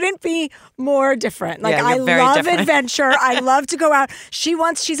 we couldn't be more different. Like, I love adventure. I love to go out.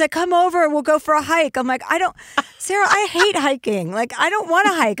 She's like, come over. We'll go for a hike. I'm like, Sarah, I hate hiking. Like, I don't want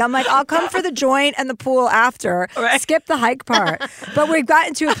to hike. I'm like, I'll come for the joint and the pool after. Right. Skip the hike part. But we've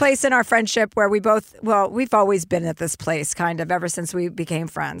gotten to a place in our friendship where we've always been at this place kind of ever since we became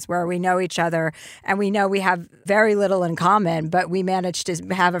friends, where we know each other. And we know we have very little in common, but we managed to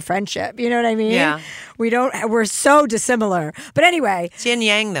have a friendship. You know what I mean? Yeah. We're so dissimilar. But anyway. It's yin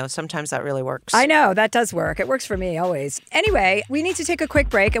yang, though. Sometimes that really works. I know. That does work. It works for me always. Anyway, we need to take a quick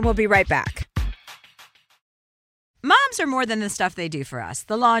break and we'll be right back. Moms are more than the stuff they do for us.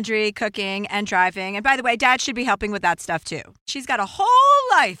 The laundry, cooking, and driving. And by the way, Dad should be helping with that stuff too. She's got a whole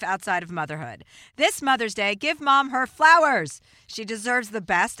life outside of motherhood. This Mother's Day, give Mom her flowers. She deserves the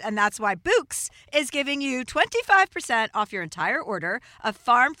best, and that's why Bouqs is giving you 25% off your entire order of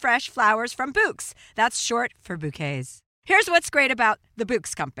farm fresh flowers from Bouqs. That's short for bouquets. Here's what's great about the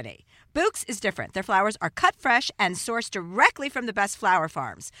Bouqs company. Bouqs is different. Their flowers are cut fresh and sourced directly from the best flower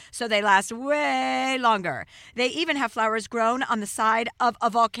farms, so they last way longer. They even have flowers grown on the side of a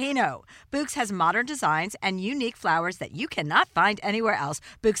volcano. Bouqs has modern designs and unique flowers that you cannot find anywhere else.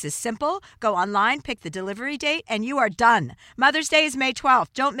 Bouqs is simple. Go online, pick the delivery date, and you are done. Mother's Day is May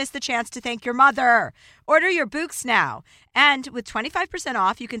 12th. Don't miss the chance to thank your mother. Order your Bouqs now. And with 25%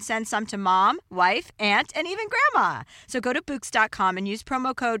 off, you can send some to mom, wife, aunt, and even grandma. So go to Bouqs.com and use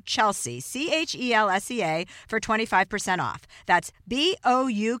promo code Chelsea, CHELSEA, for 25% off. That's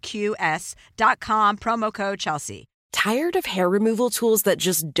BOUQS.com, promo code Chelsea. Tired of hair removal tools that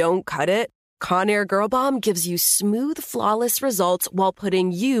just don't cut it? Conair Girl Bomb gives you smooth, flawless results while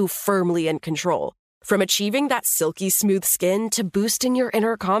putting you firmly in control. From achieving that silky smooth skin to boosting your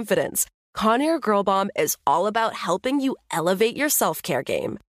inner confidence, Conair Girl Bomb is all about helping you elevate your self-care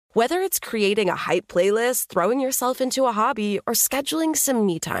game. Whether it's creating a hype playlist, throwing yourself into a hobby, or scheduling some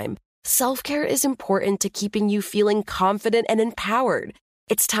me time, self-care is important to keeping you feeling confident and empowered.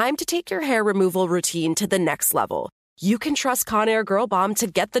 It's time to take your hair removal routine to the next level. You can trust Conair Girl Bomb to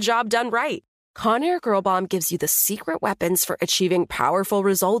get the job done right. Conair Girl Bomb gives you the secret weapons for achieving powerful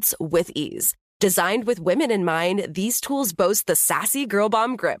results with ease. Designed with women in mind, these tools boast the sassy Girl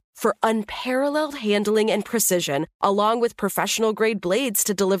Bomb grip for unparalleled handling and precision, along with professional-grade blades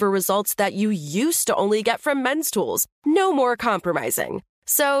to deliver results that you used to only get from men's tools. No more compromising.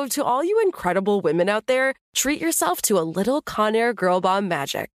 So, to all you incredible women out there, treat yourself to a little Conair Girl Bomb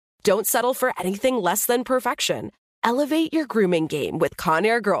magic. Don't settle for anything less than perfection. Elevate your grooming game with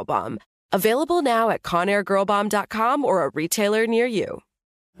Conair Girl Bomb. Available now at ConairGirlBomb.com or a retailer near you.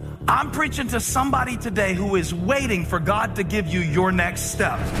 I'm preaching to somebody today who is waiting for God to give you your next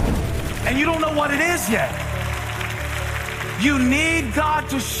step. And you don't know what it is yet. You need God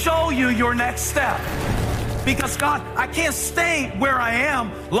to show you your next step. Because God, I can't stay where I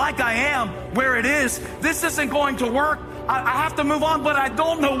am, like I am, where it is. This isn't going to work. I have to move on, but I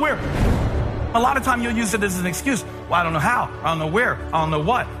don't know where. A lot of time you'll use it as an excuse. Well, I don't know how. I don't know where. I don't know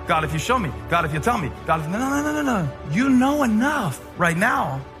what. God, if you show me. God, if you tell me. God, if... No. You know enough right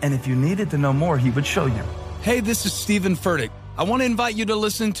now. And if you needed to know more, he would show you. Hey, this is Stephen Furtick. I want to invite you to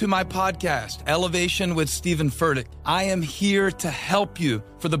listen to my podcast, Elevation with Stephen Furtick. I am here to help you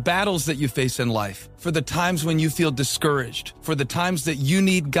for the battles that you face in life, for the times when you feel discouraged, for the times that you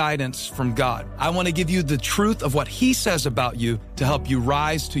need guidance from God. I want to give you the truth of what he says about you to help you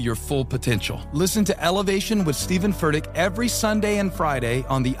rise to your full potential. Listen to Elevation with Stephen Furtick every Sunday and Friday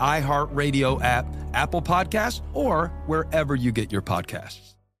on the iHeartRadio app, Apple Podcasts, or wherever you get your podcasts.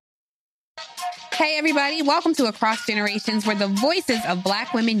 Hey, everybody. Welcome to Across Generations, where the voices of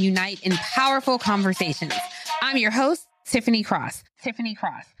Black women unite in powerful conversations. I'm your host, Tiffany Cross.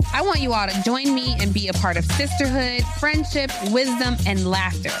 I want you all to join me and be a part of sisterhood, friendship, wisdom, and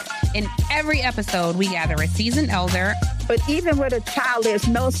laughter. In every episode, we gather a seasoned elder. But even with a child, there's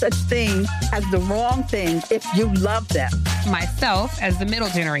no such thing as the wrong thing if you love them. Myself, as the middle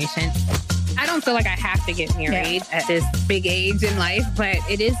generation. I don't feel like I have to get married at this big age in life, but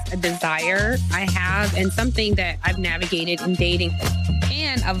it is a desire I have and something that I've navigated in dating.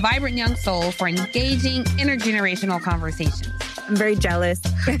 And a vibrant young soul for engaging intergenerational conversations. I'm very jealous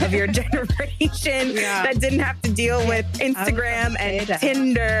of your generation that didn't have to deal with Instagram and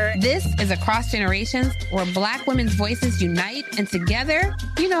Tinder. This is Across Generations, where Black women's voices unite, and together,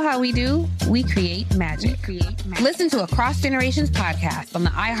 you know how we do. We create magic. Listen to Across Generations podcast on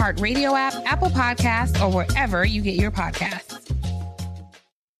the iHeartRadio app, Apple Podcasts, or wherever you get your podcasts.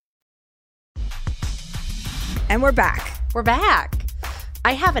 And we're back. We're back.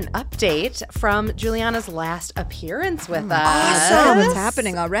 I have an update from Juliana's last appearance with us. Awesome. What's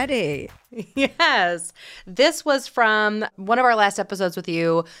happening already? Yes. This was from one of our last episodes with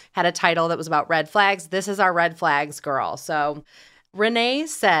you, had a title that was about red flags. This is our red flags girl. So Renee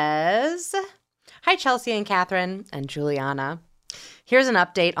says, "Hi, Chelsea and Catherine and Juliana. Here's an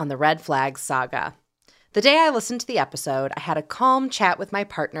update on the red flags saga. The day I listened to the episode, I had a calm chat with my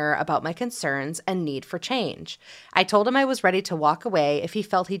partner about my concerns and need for change. I told him I was ready to walk away if he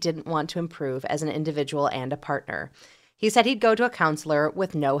felt he didn't want to improve as an individual and a partner. He said he'd go to a counselor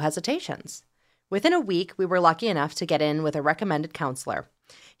with no hesitations. Within a week, we were lucky enough to get in with a recommended counselor.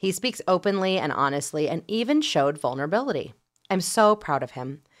 He speaks openly and honestly and even showed vulnerability. I'm so proud of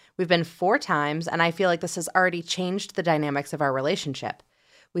him. We've been 4 times, and I feel like this has already changed the dynamics of our relationship.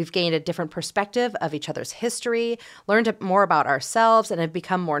 We've gained a different perspective of each other's history, learned more about ourselves, and have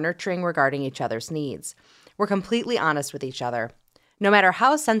become more nurturing regarding each other's needs. We're completely honest with each other. No matter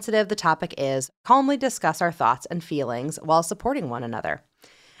how sensitive the topic is, calmly discuss our thoughts and feelings while supporting one another.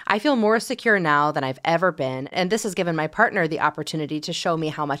 I feel more secure now than I've ever been, and this has given my partner the opportunity to show me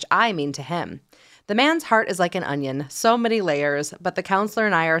how much I mean to him. The man's heart is like an onion, so many layers, but the counselor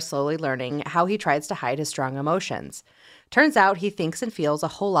and I are slowly learning how he tries to hide his strong emotions. Turns out he thinks and feels a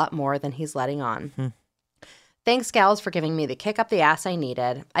whole lot more than he's letting on. Thanks, gals, for giving me the kick up the ass I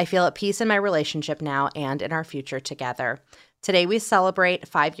needed. I feel at peace in my relationship now and in our future together. Today we celebrate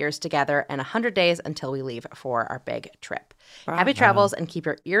 5 years together and 100 days until we leave for our big trip. Wow. Happy travels, and keep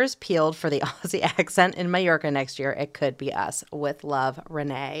your ears peeled for the Aussie accent in Mallorca next year. It could be us. With love,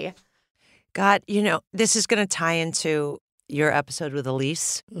 Renee." God, this is going to tie into your episode with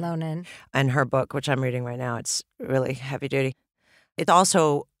Elise Lonan and her book, which I'm reading right now. It's really heavy duty. It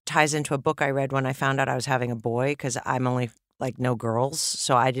also ties into a book I read when I found out I was having a boy, because I'm only no girls.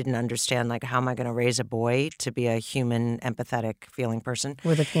 So I didn't understand how am I going to raise a boy to be a human, empathetic, feeling person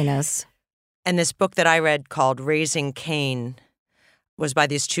with a penis. And this book that I read called Raising Cain was by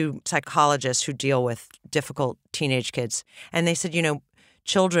these 2 psychologists who deal with difficult teenage kids. And they said,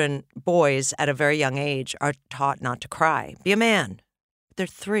 children, boys at a very young age are taught not to cry. Be a man. They're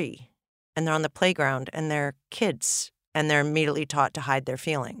 3 and they're on the playground and they're kids and they're immediately taught to hide their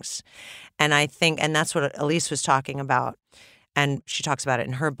feelings. And I think, and that's what Elise was talking about. And she talks about it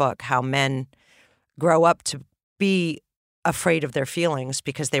in her book, how men grow up to be afraid of their feelings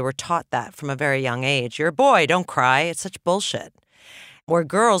because they were taught that from a very young age. You're a boy, don't cry. It's such bullshit. Or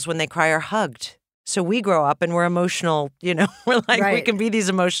girls, when they cry, are hugged. So we grow up and we're emotional, we're right. We can be these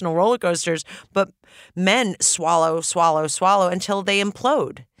emotional roller coasters, but men swallow until they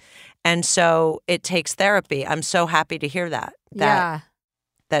implode. And so it takes therapy. I'm so happy to hear that.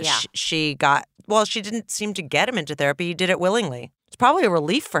 She got, she didn't seem to get him into therapy. He did it willingly. It's probably a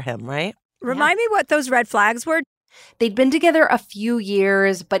relief for him, right? Remind me what those red flags were. They'd been together a few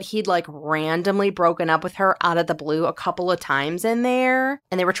years, but he'd randomly broken up with her out of the blue a couple of times in there.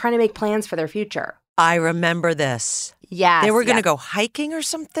 And they were trying to make plans for their future. I remember this. Yes. They were going to go hiking or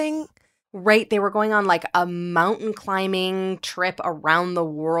something? Right. They were going on a mountain climbing trip around the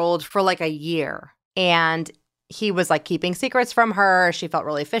world for a year. And he was keeping secrets from her. She felt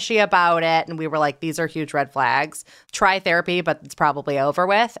really fishy about it. And we were these are huge red flags. Try therapy, but it's probably over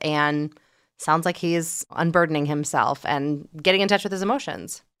with. And sounds like he's unburdening himself and getting in touch with his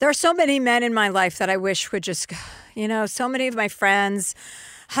emotions. There are so many men in my life that I wish would just, so many of my friends,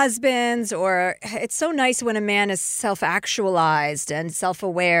 husbands, or it's so nice when a man is self-actualized and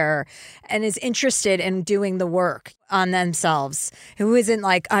self-aware and is interested in doing the work on themselves, who isn't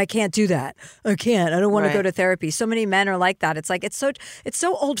I can't do that. I don't want to go to therapy. So many men are like that. It's it's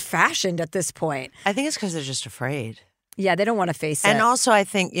so old-fashioned at this point. I think it's because they're just afraid. Yeah, they don't want to face it. And also, I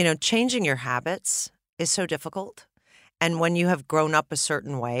think, changing your habits is so difficult. And when you have grown up a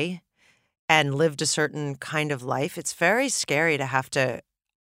certain way and lived a certain kind of life, it's very scary to have to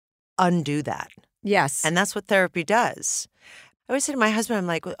undo that. Yes. And that's what therapy does. always say to my husband, I'm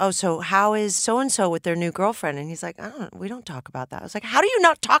like, oh, so how is so-and-so with their new girlfriend? And he's like, we don't talk about that. I was like, how do you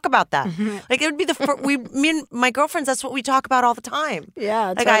not talk about that? Like, it would be me and my girlfriends, that's what we talk about all the time. Yeah,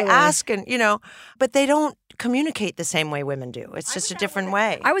 like totally. I ask and, but they don't communicate the same way women do. It's just a different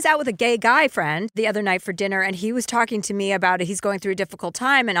way. I was out with a gay guy friend the other night for dinner, and he was talking to me about it. He's going through a difficult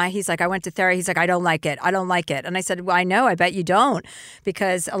time, and he's like, I went to therapy. He's like, I don't like it. And I said, well, I know. I bet you don't,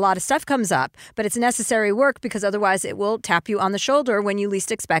 because a lot of stuff comes up, but it's necessary work, because otherwise it will tap you on the shoulder when you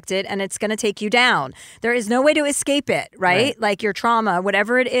least expect it, and it's going to take you down. There is no way to escape it, right? Like your trauma,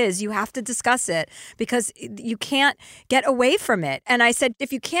 whatever it is, you have to discuss it, because you can't get away from it. And I said,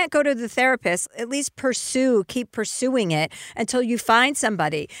 if you can't go to the therapist, at least keep pursuing it until you find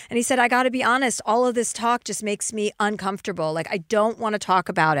somebody. And he said, I got to be honest, all of this talk just makes me uncomfortable. Like, I don't want to talk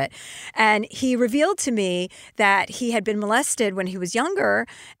about it. And he revealed to me that he had been molested when he was younger.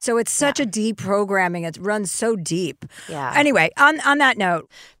 So it's such a deprogramming. It runs so deep. Yeah. Anyway, on that note,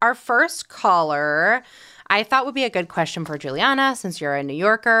 our first caller, I thought would be a good question for Julianna, since you're a New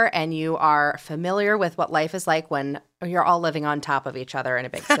Yorker and you are familiar with what life is like when you're all living on top of each other in a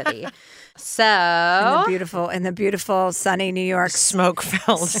big city. So in the beautiful sunny New York,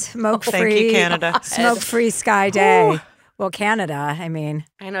 smoke-filled, smoke-free, thank you, Canada, smoke-free sky day. Well, Canada, I mean.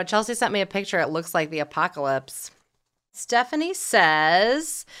 I know. Chelsea sent me a picture. It looks like the apocalypse. Stephanie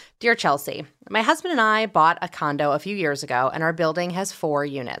says, Dear Chelsea, my husband and I bought a condo a few years ago, and our building has 4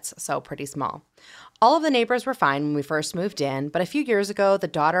 units, so pretty small. All of the neighbors were fine when we first moved in, but a few years ago, the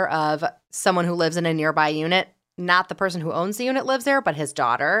daughter of someone who lives in a nearby unit, not the person who owns the unit lives there, but his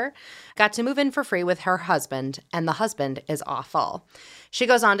daughter, got to move in for free with her husband, and the husband is awful. She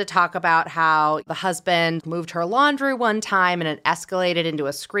goes on to talk about how the husband moved her laundry one time and it escalated into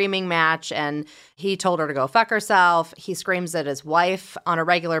a screaming match, and he told her to go fuck herself. He screams at his wife on a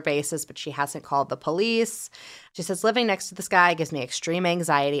regular basis, but she hasn't called the police. She says, living next to this guy gives me extreme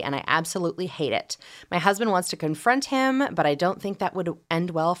anxiety, and I absolutely hate it. My husband wants to confront him, but I don't think that would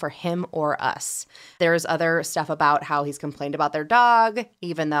end well for him or us. There's other stuff about how he's complained about their dog,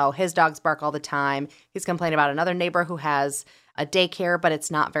 even though his dogs bark all the time. He's complained about another neighbor who has a daycare, but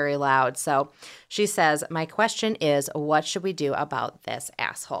it's not very loud. So she says, my question is, what should we do about this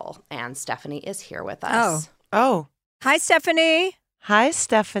asshole? And Stephanie is here with us. Oh. Hi, Stephanie. Hi,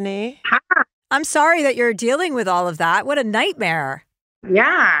 Stephanie. Hi. I'm sorry that you're dealing with all of that. What a nightmare.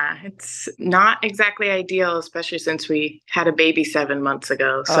 Yeah, it's not exactly ideal, especially since we had a baby 7 months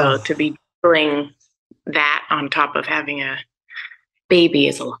ago. So to be dealing that on top of having a baby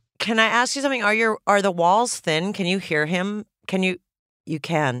is a lot. Can I ask you something? Are the walls thin? Can you hear him? You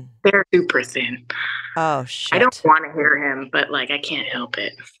can. They're super thin. Oh, shit. I don't want to hear him, but I can't help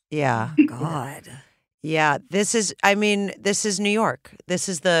it. Yeah. God. Yeah. This is New York. This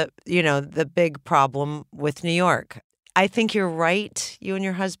is the big problem with New York. I think you're right, you and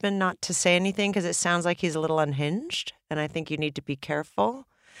your husband, not to say anything, because it sounds like he's a little unhinged, and I think you need to be careful.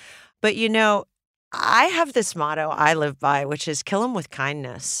 But, I have this motto I live by, which is kill him with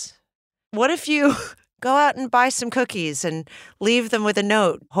kindness. What if you go out and buy some cookies and leave them with a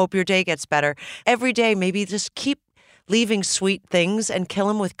note, hope your day gets better? Every day, maybe just keep leaving sweet things and kill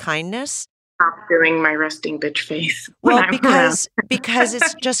him with kindness. Stop doing my resting bitch face. Well, because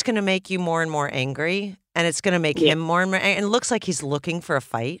it's just going to make you more and more angry, and it's going to make him more and more angry. And it looks like he's looking for a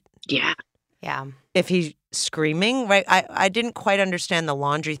fight. Yeah. Yeah. If he's screaming, right? I didn't quite understand the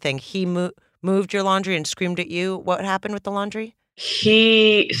laundry thing. He moved your laundry and screamed at you. What happened with the laundry?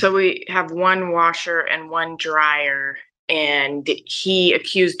 So we have one washer and one dryer, and he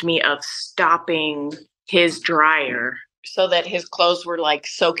accused me of stopping his dryer so that his clothes were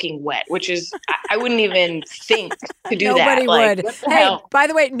soaking wet, which is, I wouldn't even think to do that. Nobody would. Hey, by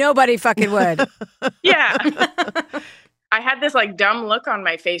the way, nobody fucking would. Yeah. I had this dumb look on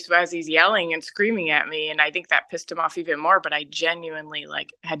my face as he's yelling and screaming at me, and I think that pissed him off even more, but I genuinely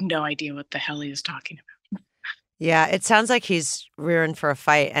had no idea what the hell he was talking about. Yeah, it sounds like he's rearing for a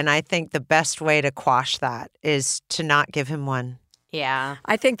fight, and I think the best way to quash that is to not give him one. Yeah.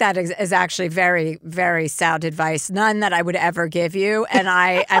 I think that is actually very, very sound advice. None that I would ever give you. And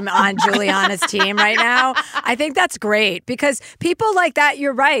I am on Julianna's team right now. I think that's great because people like that,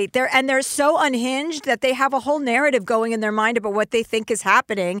 you're right. They're so unhinged that they have a whole narrative going in their mind about what they think is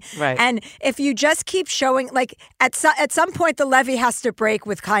happening. Right. And if you just keep showing, at some point, the levee has to break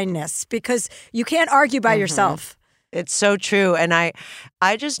with kindness because you can't argue by yourself. It's so true. And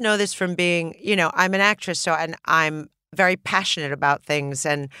I just know this from being, I'm an actress, and I'm very passionate about things.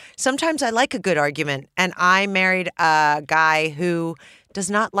 And sometimes I like a good argument. And I married a guy who does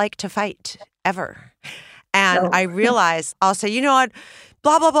not like to fight ever. And I realized, I'll say, you know what?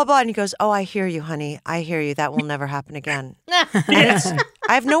 blah, blah, blah, blah. And he goes, oh, I hear you, honey. I hear you. That will never happen again. And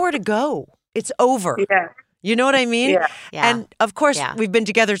I have nowhere to go. It's over. Yeah. You know what I mean? Yeah. And of course, we've been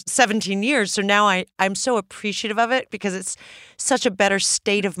together 17 years. So now I'm so appreciative of it because it's such a better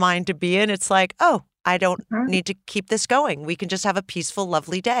state of mind to be in. It's like, oh, I don't need to keep this going. We can just have a peaceful,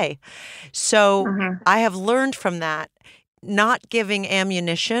 lovely day. So I have learned from that, not giving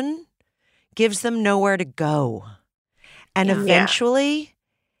ammunition gives them nowhere to go. And eventually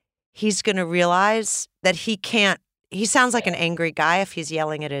he's going to realize that he sounds like an angry guy if he's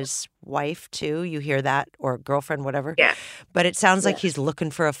yelling at his wife too. You hear that, or girlfriend, whatever. Yeah. But it sounds like he's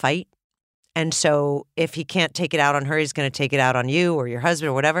looking for a fight. And so if he can't take it out on her, he's going to take it out on you or your husband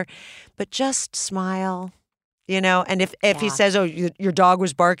or whatever. But just smile, And if he says, oh, your dog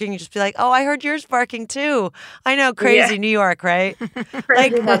was barking, you just be like, oh, I heard yours barking too. I know, crazy New York, right?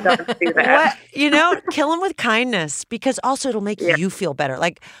 Like, what, kill him with kindness, because also it'll make you feel better.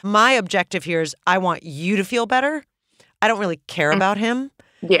 Like, my objective here is I want you to feel better. I don't really care about him.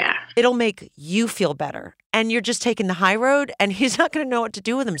 Yeah. It'll make you feel better. And you're just taking the high road, and he's not going to know what to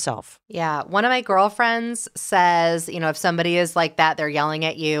do with himself. Yeah. One of my girlfriends says, if somebody is like that, they're yelling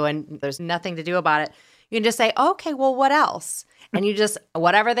at you and there's nothing to do about it, you can just say, okay, well, what else? And you just,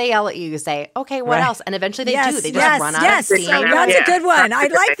 whatever they yell at you, you say, okay, what else? And eventually they do. They just run out of steam. That's a good one. I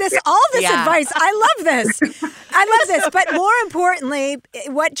like this. All this advice. I love this. I love this. But more importantly,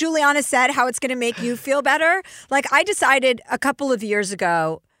 what Julianna said, how it's going to make you feel better. Like, I decided a couple of years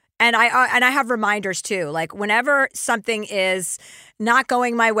ago, and I have reminders too. Like, whenever something is not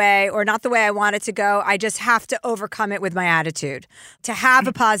going my way or not the way I want it to go, I just have to overcome it with my attitude, to have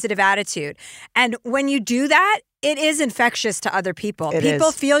a positive attitude. And when you do that, it is infectious to other people.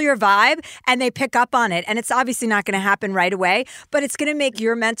 People feel your vibe and they pick up on it. And it's obviously not going to happen right away, but it's going to make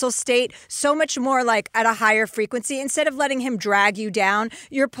your mental state so much more like at a higher frequency. Instead of letting him drag you down,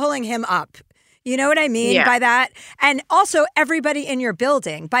 you're pulling him up. You know what I mean by that? And also everybody in your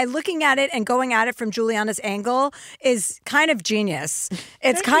building, by looking at it and going at it from Julianna's angle, is kind of genius.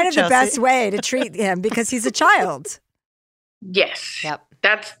 It's kind of the best way to treat him because he's a child. Yes. Yep.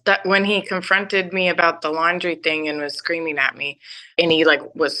 That's when he confronted me about the laundry thing and was screaming at me, and he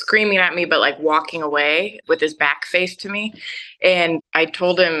was screaming at me, but walking away with his back face to me. And I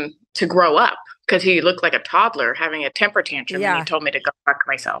told him to grow up because he looked like a toddler having a temper tantrum. And he told me to go fuck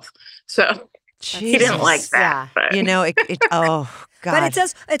myself. So he didn't like that. Yeah. But. Oh, God. But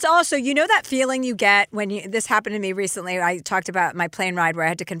it's also, that feeling you get when this happened to me recently. I talked about my plane ride where I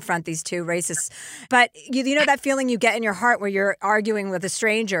had to confront these two racists. But you know that feeling you get in your heart where you're arguing with a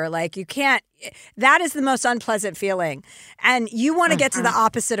stranger, like you can't, that is the most unpleasant feeling. And you want to get to the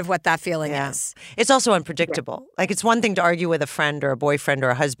opposite of what that feeling is. It's also unpredictable. Like, it's one thing to argue with a friend or a boyfriend or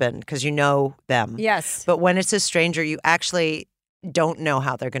a husband because you know them. Yes. But when it's a stranger, you actually don't know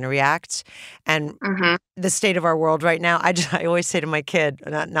how they're going to react. And the state of our world right now, I always say to my kid,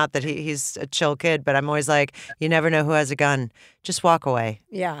 not that he's a chill kid, but I'm always like, you never know who has a gun. Just walk away.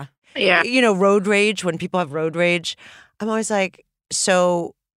 Yeah. Yeah. Road rage, when people have road rage, I'm always like,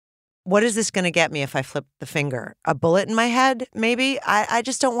 so what is this going to get me if I flip the finger? A bullet in my head, maybe? I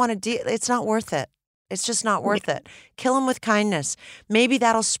just don't want to it's not worth it. It's just not worth it. Kill him with kindness. Maybe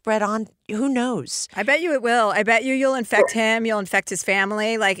that'll spread on. Who knows? I bet you it will. I bet you'll infect him. You'll infect his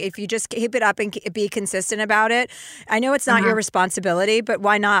family. Like, if you just keep it up and be consistent about it. I know it's not your responsibility, but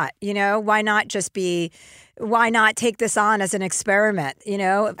why not? Why not why not take this on as an experiment,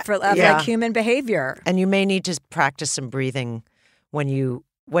 for like human behavior? And you may need to practice some breathing when you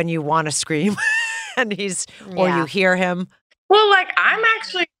want to scream and or you hear him. Well,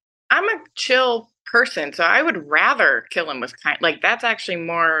 I'm a chill person, so I would rather kill him with that's actually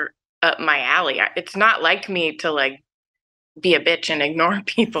more up my alley. It's not like me to be a bitch and ignore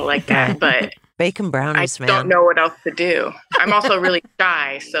people like that, but bacon brownies, I don't know what else to do. I'm also really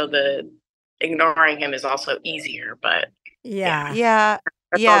shy, so the ignoring him is also easier, but that's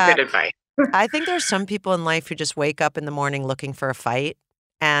all good advice. I think there's some people in life who just wake up in the morning looking for a fight,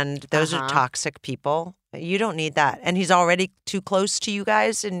 and those are toxic people. You don't need that. And he's already too close to you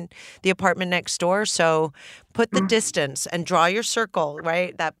guys in the apartment next door. So put the distance and draw your circle,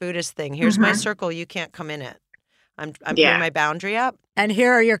 right? That Buddhist thing. Here's my circle. You can't come in it. I'm putting my boundary up. And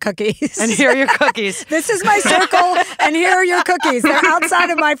here are your cookies. This is my circle, and here are your cookies. They're outside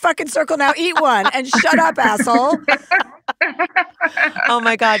of my fucking circle. Now eat one and shut up, asshole. Oh,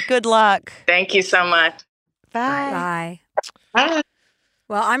 my God. Good luck. Thank you so much. Bye. Bye.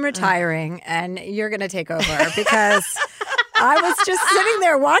 Well, I'm retiring, and you're going to take over because I was just sitting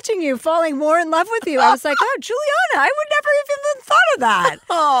there watching you, falling more in love with you. I was like, oh, Julianna, I would never even thought of that.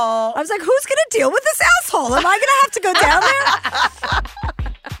 Oh. I was like, who's going to deal with this asshole? Am I going to have to go down there?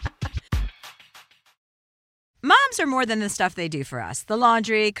 Moms are more than the stuff they do for us. The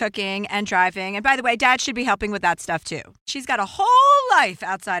laundry, cooking, and driving. And by the way, Dad should be helping with that stuff too. She's got a whole life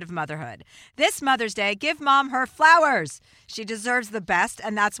outside of motherhood. This Mother's Day, give Mom her flowers. She deserves the best,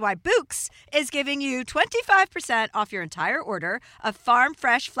 and that's why Bouqs is giving you 25% off your entire order of farm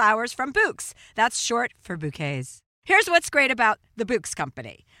fresh flowers from Bouqs. That's short for bouquets. Here's what's great about the Bouqs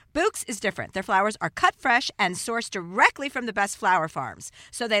company. Bouqs is different. Their flowers are cut fresh and sourced directly from the best flower farms,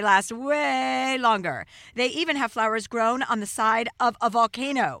 so they last way longer. They even have flowers grown on the side of a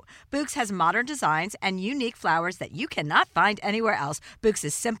volcano. Bouqs has modern designs and unique flowers that you cannot find anywhere else. Bouqs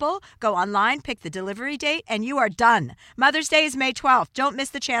is simple. Go online, pick the delivery date, and you are done. Mother's Day is May 12th. Don't miss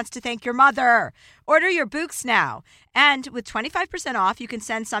the chance to thank your mother. Order your Bouqs now. And with 25% off, you can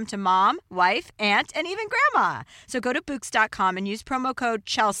send some to mom, wife, aunt, and even grandma. So go to Bouqs.com and use promo code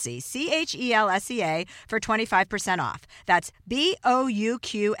Chelsea, CHELSEA, for 25% off. That's BOUQS.com,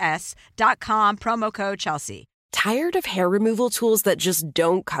 promo code Chelsea. Tired of hair removal tools that just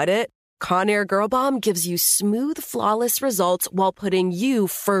don't cut it? Conair Girl Bomb gives you smooth, flawless results while putting you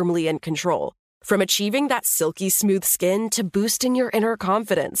firmly in control. From achieving that silky smooth skin to boosting your inner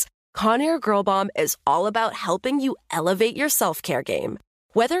confidence, Conair Girl Bomb is all about helping you elevate your self-care game.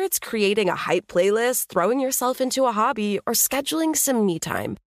 Whether it's creating a hype playlist, throwing yourself into a hobby, or scheduling some me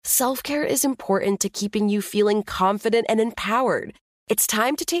time, self-care is important to keeping you feeling confident and empowered. It's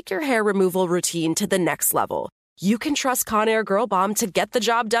time to take your hair removal routine to the next level. You can trust Conair Girl Bomb to get the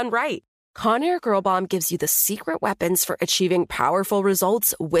job done right. Conair Girl Bomb gives you the secret weapons for achieving powerful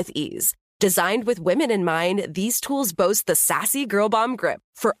results with ease. Designed with women in mind, these tools boast the sassy Girl Bomb grip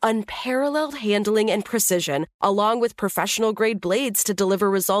for unparalleled handling and precision, along with professional-grade blades to deliver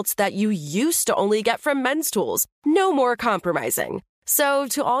results that you used to only get from men's tools. No more compromising. So,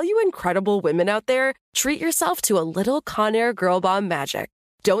 to all you incredible women out there, treat yourself to a little Conair Girl Bomb magic.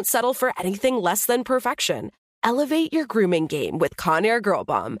 Don't settle for anything less than perfection. Elevate your grooming game with Conair Girl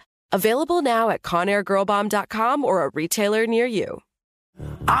Bomb. Available now at ConairGirlBomb.com or a retailer near you.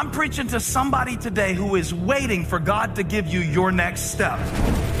 I'm preaching to somebody today who is waiting for God to give you your next step.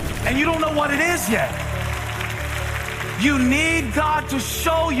 And you don't know what it is yet. You need God to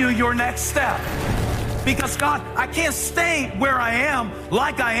show you your next step. Because God, I can't stay where I am,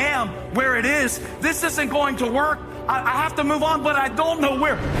 like I am, where it is. This isn't going to work. I have to move on, but I don't know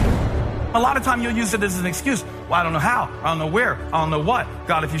where. A lot of time you'll use it as an excuse. Well, I don't know how. I don't know where. I don't know what.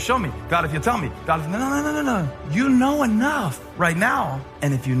 God, if you show me. God, if you tell me. God, if... No. You know enough right now.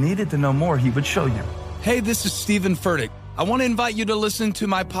 And if you needed to know more, he would show you. Hey, this is Stephen Furtick. I want to invite you to listen to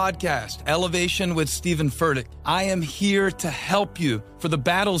my podcast, Elevation with Stephen Furtick. I am here to help you for the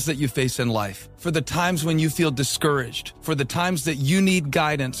battles that you face in life, for the times when you feel discouraged, for the times that you need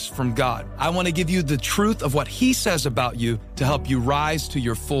guidance from God. I want to give you the truth of what he says about you to help you rise to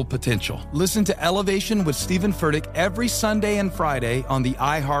your full potential. Listen to Elevation with Stephen Furtick every Sunday and Friday on the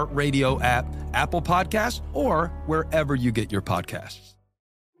iHeartRadio app, Apple Podcasts, or wherever you get your podcasts.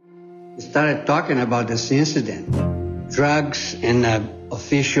 We started talking about this incident. Drugs and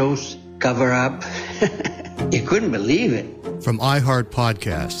officials cover up. You couldn't believe it. From iHeart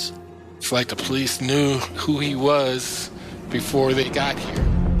Podcasts. It's like the police knew who he was before they got here.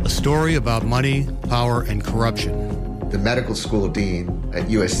 A story about money, power, and corruption. The medical school dean at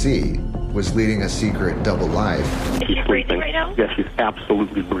USC was leading a secret double life. Is she breathing right now? Yes, she's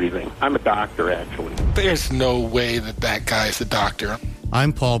absolutely breathing. I'm a doctor, actually. There's no way that guy's a doctor.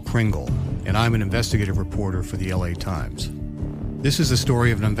 I'm Paul Pringle, and I'm an investigative reporter for the LA Times. This is the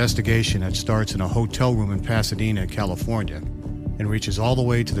story of an investigation that starts in a hotel room in Pasadena, California, and reaches all the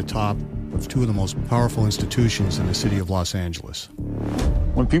way to the top of two of the most powerful institutions in the city of Los Angeles.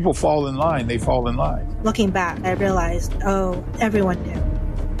 When people fall in line, they fall in line. Looking back, I realized, oh, everyone knew.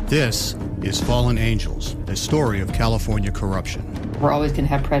 This is Fallen Angels, a story of California corruption. We're always going to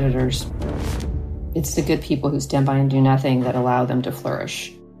have predators. It's the good people who stand by and do nothing that allow them to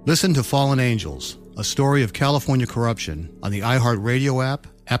flourish. Listen to Fallen Angels, a story of California corruption on the iHeartRadio app,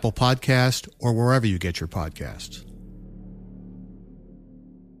 Apple Podcast, or wherever you get your podcasts.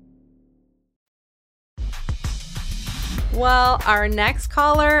 Well, our next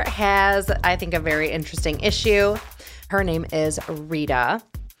caller has, I think, a very interesting issue. Her name is Rita.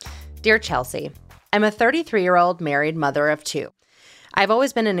 Dear Chelsea, I'm a 33-year-old married mother of two. I've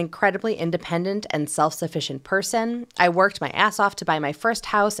always been an incredibly independent and self-sufficient person. I worked my ass off to buy my first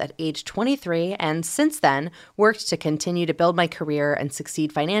house at age 23, and since then, worked to continue to build my career and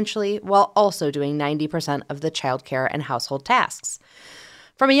succeed financially while also doing 90% of the childcare and household tasks.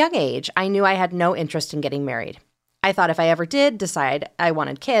 From a young age, I knew I had no interest in getting married. I thought if I ever did decide I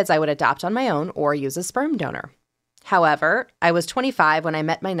wanted kids, I would adopt on my own or use a sperm donor. However, I was 25 when I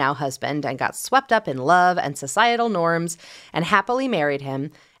met my now husband and got swept up in love and societal norms and happily married him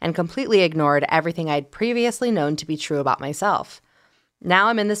and completely ignored everything I'd previously known to be true about myself. Now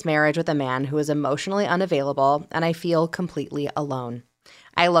I'm in this marriage with a man who is emotionally unavailable and I feel completely alone.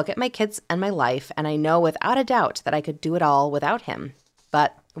 I look at my kids and my life and I know without a doubt that I could do it all without him.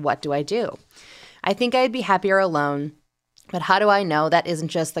 But what do? I think I'd be happier alone, but how do I know that isn't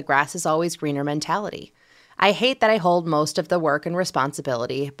just the grass is always greener mentality? I hate that I hold most of the work and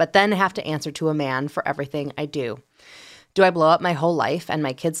responsibility, but then have to answer to a man for everything I do. Do I blow up my whole life and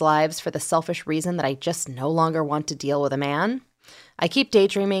my kids' lives for the selfish reason that I just no longer want to deal with a man? I keep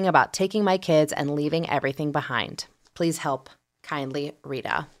daydreaming about taking my kids and leaving everything behind. Please help. Kindly,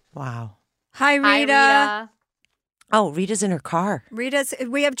 Rita. Wow. Hi, Rita. Hi, Rita. Oh, Rita's in her car.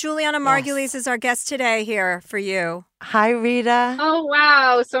 We have Julianna Margulies as our guest today here for you. Hi, Rita. Oh,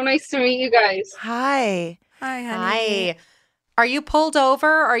 wow. So nice to meet you guys. Hi. Hi, honey. Hi. Are you pulled over?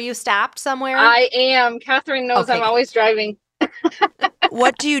 Are you stopped somewhere? I am. Catherine knows I'm always driving.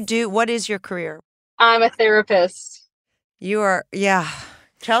 What do you do? What is your career? I'm a therapist. You are, yeah.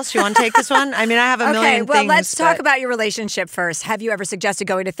 Chelsea, you want to take this one? I mean, I have a million things. Okay, well, let's talk about your relationship first. Have you ever suggested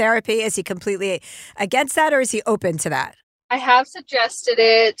going to therapy? Is he completely against that or is he open to that? I have suggested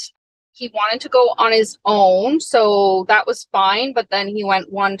it. He wanted to go on his own, so that was fine. But then he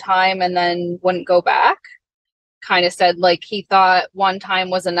went one time and then wouldn't go back. Kind of said like he thought one time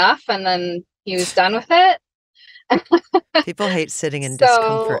was enough and then he was done with it. People hate sitting in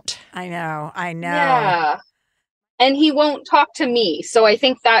discomfort. I know. Yeah. And he won't talk to me. So I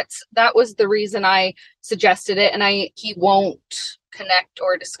think that was the reason I suggested it. And he won't connect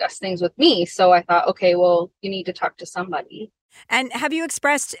or discuss things with me. So I thought, okay, well, you need to talk to somebody. And have you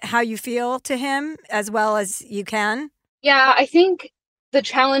expressed how you feel to him as well as you can? Yeah, I think the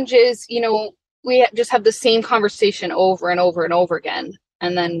challenge is, we just have the same conversation over and over and over again.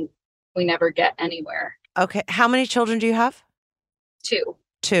 And then we never get anywhere. Okay. How many children do you have? 2.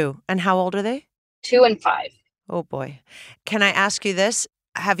 2. And how old are they? 2 and 5. Oh, boy. Can I ask you this?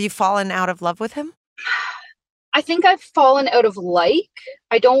 Have you fallen out of love with him? I think I've fallen out of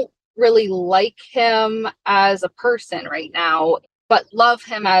I don't really like him as a person right now, but love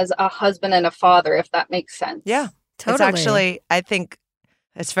him as a husband and a father, if that makes sense. Yeah, totally. It's actually, I think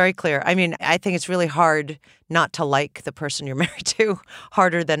it's very clear. I mean, I think it's really hard not to like the person you're married to,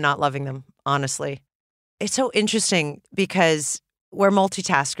 harder than not loving them, honestly. It's so interesting because we're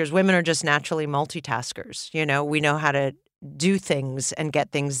multitaskers. Women are just naturally multitaskers. We know how to do things and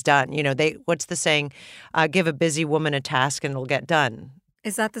get things done. What's the saying? Give a busy woman a task and it'll get done.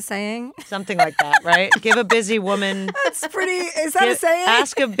 Is that the saying? Something like that, right? Give a busy woman. That's pretty. Is that a saying?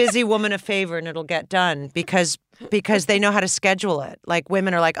 Ask a busy woman a favor and it'll get done because they know how to schedule it. Like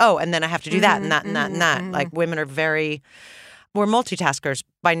women are like, oh, and then I have to do that and that and that and that. Like women are we're multitaskers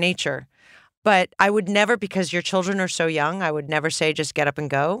by nature. But I would never, because your children are so young, I would never say just get up and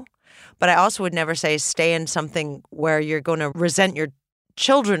go. But I also would never say stay in something where you're going to resent your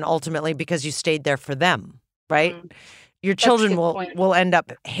children ultimately because you stayed there for them, right? Mm-hmm. Your children will end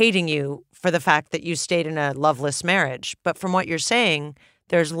up hating you for the fact that you stayed in a loveless marriage. But from what you're saying,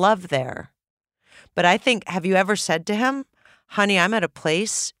 there's love there. But I think, have you ever said to him, honey, I'm at a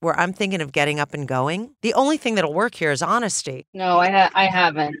place where I'm thinking of getting up and going? The only thing that'll work here is honesty. No, I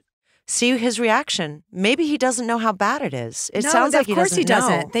haven't. See his reaction. Maybe he doesn't know how bad it is. It sounds like he doesn't know. Of course he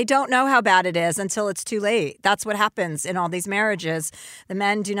doesn't. They don't know how bad it is until it's too late. That's what happens in all these marriages. The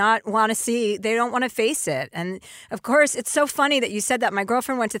men do not want to see, they don't want to face it. And of course, it's so funny that you said that. My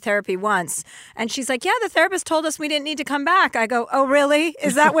girlfriend went to therapy once and she's like, yeah, the therapist told us we didn't need to come back. I go, oh, really?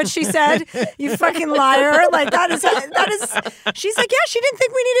 Is that what she said? You fucking liar. Like that is, she's like, yeah, she didn't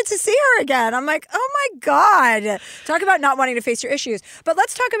think we needed to see her again. I'm like, oh my God. Talk about not wanting to face your issues. But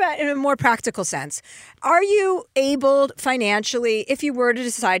let's talk about in a more practical sense. Are you able financially, if you were to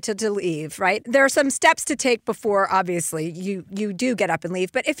decide to leave, right? There are some steps to take before, obviously, you do get up and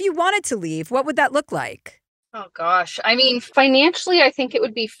leave. But if you wanted to leave, what would that look like? Oh, gosh. I mean, financially, I think it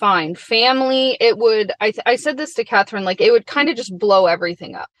would be fine. Family, it would, I said this to Catherine, like it would kind of just blow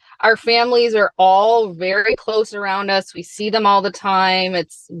everything up. Our families are all very close around us. We see them all the time.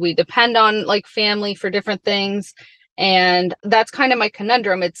 We depend on like family for different things. And that's kind of my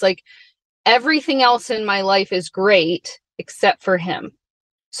conundrum. It's like everything else in my life is great except for him.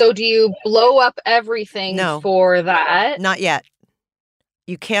 So do you blow up everything for that? Not yet.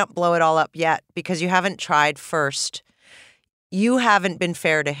 You can't blow it all up yet because you haven't tried first. You haven't been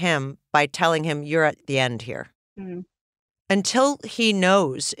fair to him by telling him you're at the end here. Mm-hmm. Until he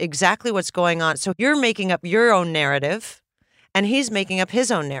knows exactly what's going on. So you're making up your own narrative and he's making up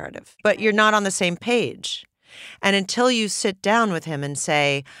his own narrative, but you're not on the same page. And until you sit down with him and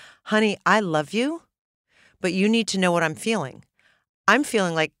say, honey, I love you, but you need to know what I'm feeling. I'm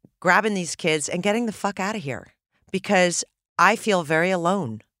feeling like grabbing these kids and getting the fuck out of here because I feel very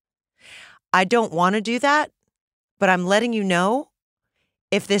alone. I don't want to do that, but I'm letting you know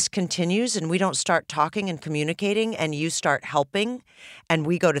if this continues and we don't start talking and communicating and you start helping and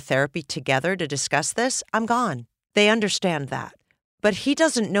we go to therapy together to discuss this, I'm gone. They understand that. But he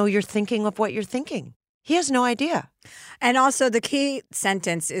doesn't know you're thinking of what you're thinking. He has no idea. And also the key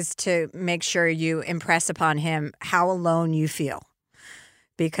sentence is to make sure you impress upon him how alone you feel.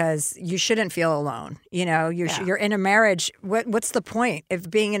 Because you shouldn't feel alone. You know, you're in a marriage. What's the point of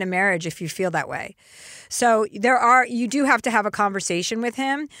being in a marriage if you feel that way? So you do have to have a conversation with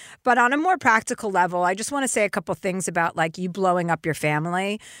him. But on a more practical level, I just want to say a couple things about like you blowing up your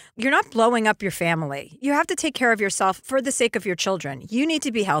family. You're not blowing up your family. You have to take care of yourself for the sake of your children. You need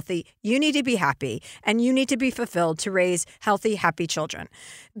to be healthy. You need to be happy. And you need to be fulfilled to raise healthy, happy children.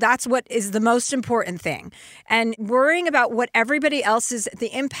 That's what is the most important thing. And worrying about what everybody else is,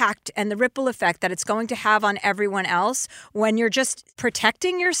 the impact and the ripple effect that it's going to have on everyone else when you're just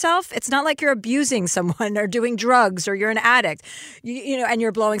protecting yourself. It's not like you're abusing someone or doing drugs or you're an addict, you know, and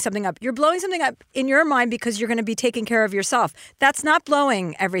you're blowing something up. You're blowing something up in your mind because you're going to be taking care of yourself. That's not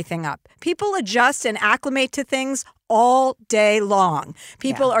blowing everything up. People adjust and acclimate to things all day long.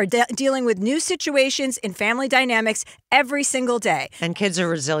 People are dealing with new situations in family dynamics every single day. And kids are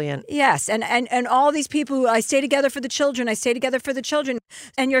resilient. Yes. And all these people who I stay together for the children, I stay together for the children.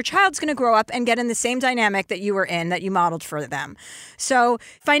 And your child's going to grow up and get in the same dynamic that you were in, that you modeled for them. So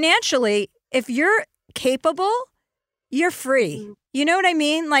financially, if you're capable, you're free. You know what I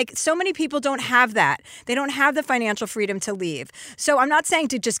mean? Like so many people don't have that. They don't have the financial freedom to leave. So I'm not saying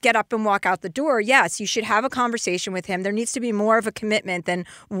to just get up and walk out the door. Yes, you should have a conversation with him. There needs to be more of a commitment than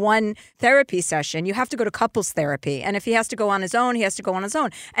one therapy session. You have to go to couples therapy. And if he has to go on his own, he has to go on his own.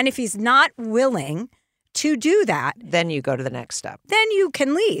 And if he's not willing to do that, then you go to the next step. Then you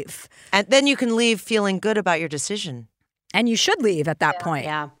can leave. And then you can leave feeling good about your decision. And you should leave at that point.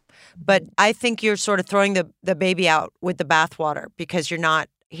 Yeah. But I think you're sort of throwing the baby out with the bathwater because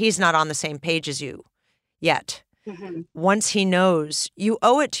he's not on the same page as you yet. Mm-hmm. Once he knows, you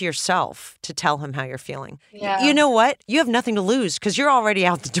owe it to yourself to tell him how you're feeling. Yeah. You know what? You have nothing to lose because you're already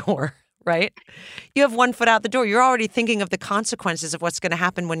out the door, right? You have one foot out the door. You're already thinking of the consequences of what's going to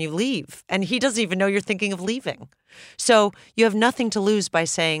happen when you leave. And he doesn't even know you're thinking of leaving. So you have nothing to lose by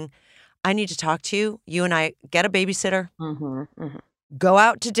saying, I need to talk to you. You and I get a babysitter. Mm-hmm. Mm-hmm. Go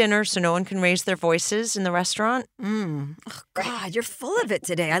out to dinner so no one can raise their voices in the restaurant. Oh, God, you're full of it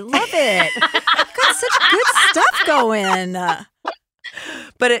today. I love it. Got such good stuff going.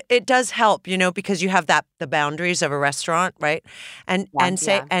 But it does help, you know, because you have the boundaries of a restaurant, right? And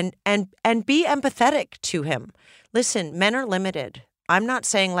be empathetic to him. Listen, men are limited. I'm not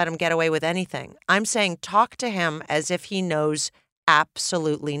saying let him get away with anything. I'm saying talk to him as if he knows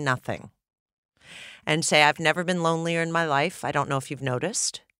absolutely nothing. And say, I've never been lonelier in my life. I don't know if you've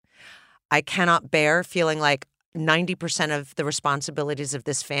noticed. I cannot bear feeling like 90% of the responsibilities of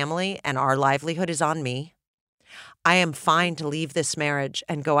this family and our livelihood is on me. I am fine to leave this marriage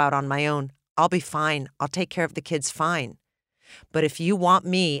and go out on my own. I'll be fine. I'll take care of the kids fine. But if you want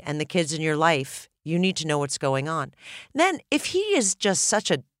me and the kids in your life, you need to know what's going on. Then if he is just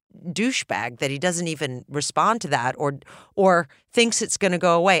such a douchebag that he doesn't even respond to that or thinks it's going to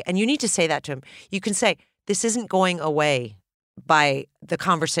go away. And you need to say that to him. You can say, this isn't going away by the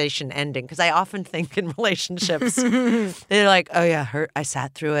conversation ending. Because I often think in relationships, they're like, oh yeah, I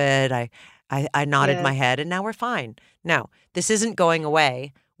sat through it. I nodded my head and now we're fine. No, this isn't going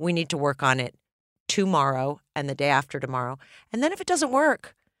away. We need to work on it tomorrow and the day after tomorrow. And then if it doesn't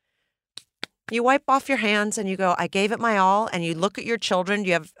work, you wipe off your hands and you go, I gave it my all. And you look at your children. Do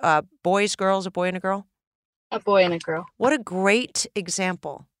you have boys, girls, a boy and a girl? A boy and a girl. What a great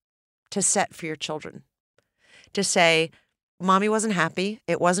example to set for your children. To say, mommy wasn't happy.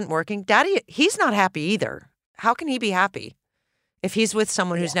 It wasn't working. Daddy, he's not happy either. How can he be happy if he's with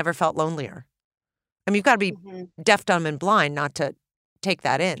someone who's never felt lonelier? I mean, you've got to be deaf, dumb, and blind not to take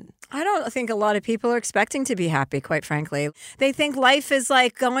that in. I don't think a lot of people are expecting to be happy, quite frankly. They think life is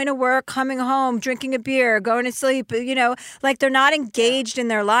like going to work, coming home, drinking a beer, going to sleep, like they're not engaged in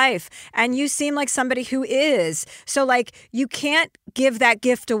their life. And you seem like somebody who is. So like you can't give that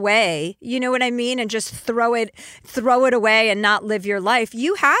gift away, you know what I mean? And just throw it away and not live your life.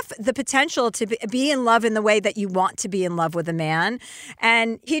 You have the potential to be in love in the way that you want to be in love with a man.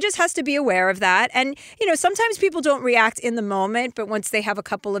 And he just has to be aware of that. And, sometimes people don't react in the moment, but once they have a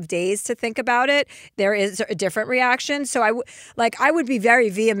couple of days to think about it, there is a different reaction. So I would be very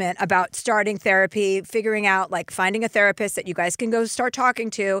vehement about starting therapy, figuring out, like, finding a therapist that you guys can go start talking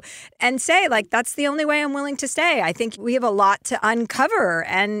to and say, like, that's the only way I'm willing to stay. I think we have a lot to uncover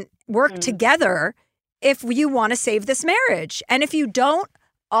and work together if you want to save this marriage. And if you don't,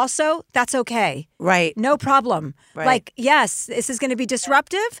 also, that's okay. Right. No problem. Right. Like, yes, this is going to be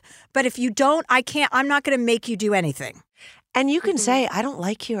disruptive, but if you don't, I'm not going to make you do anything. And you can say, I don't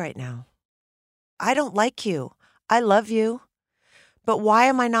like you right now. I don't like you. I love you. But why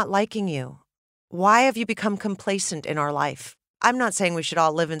am I not liking you? Why have you become complacent in our life? I'm not saying we should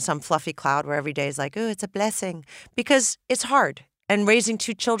all live in some fluffy cloud where every day is like, oh, it's a blessing. Because it's hard. And raising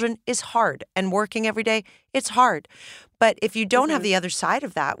 2 children is hard. And working every day, it's hard. But if you don't have the other side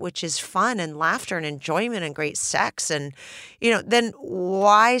of that, which is fun and laughter and enjoyment and great sex, and, then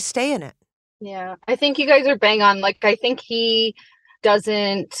why stay in it? Yeah, I think you guys are bang on. Like, I think he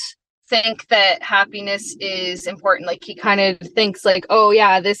doesn't think that happiness is important. Like, he kind of thinks like, oh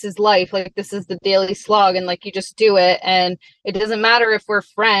yeah, this is life. Like, this is the daily slog. And like, you just do it. And it doesn't matter if we're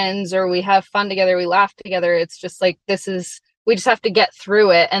friends or we have fun together, we laugh together. It's just like, we just have to get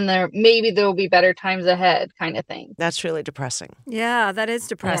through it. And maybe there will be better times ahead, kind of thing. That's really depressing. Yeah, that is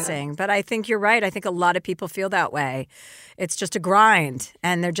depressing. Yeah. But I think you're right. I think a lot of people feel that way. It's just a grind.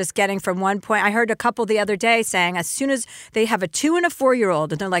 And they're just getting from one point. I heard a couple the other day saying as soon as they have a 2 and a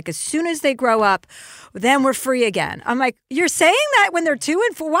 4-year-old, and they're like, as soon as they grow up, then we're free again. I'm like, you're saying that when they're 2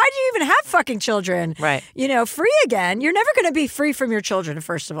 and 4? Why do you even have fucking children? Right. Free again. You're never going to be free from your children,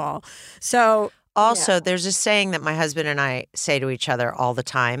 first of all. So... Also, there's a saying that my husband and I say to each other all the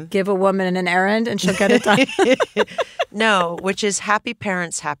time. Give a woman an errand and she'll get it done. No, which is happy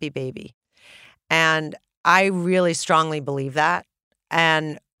parents, happy baby. And I really strongly believe that.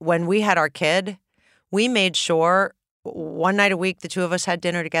 And when we had our kid, we made sure one night a week the 2 of us had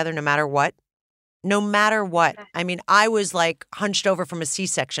dinner together no matter what. No matter what. I mean, I was like hunched over from a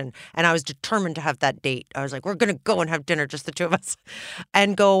C-section and I was determined to have that date. I was like, we're going to go and have dinner, just the 2 of us,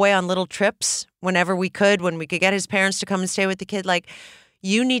 and go away on little trips whenever we could, when we could get his parents to come and stay with the kid. Like,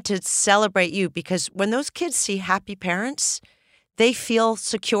 you need to celebrate you, because when those kids see happy parents, they feel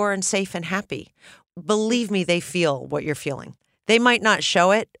secure and safe and happy. Believe me, they feel what you're feeling. They might not show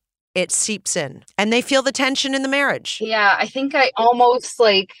it. It seeps in, and they feel the tension in the marriage. Yeah, I think I almost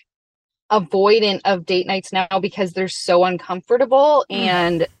avoidant of date nights now because they're so uncomfortable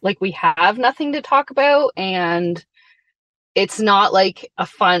and like we have nothing to talk about and it's not like a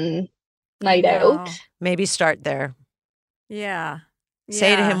fun night out. Maybe start there. Yeah.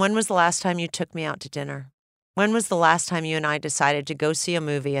 Say to him, when was the last time you took me out to dinner? When was the last time you and I decided to go see a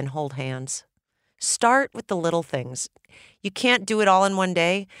movie and hold hands? Start with the little things. You can't do it all in one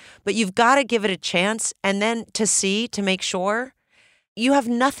day, but you've got to give it a chance, and then to make sure you have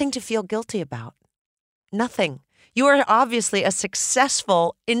nothing to feel guilty about. Nothing. You are obviously a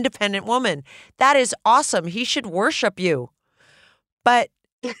successful, independent woman. That is awesome. He should worship you. But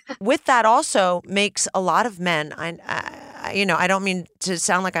with that also makes a lot of men, I don't mean to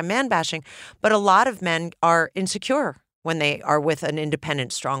sound like I'm man bashing, but a lot of men are insecure when they are with an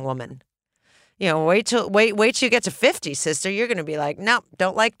independent, strong woman. Wait till you get to 50, sister. You're going to be like, no,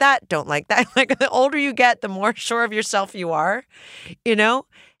 don't like that. Don't like that. Like, the older you get, the more sure of yourself you are,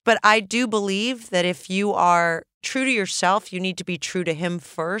 But I do believe that if you are true to yourself, you need to be true to him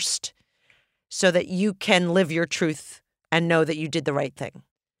first so that you can live your truth and know that you did the right thing.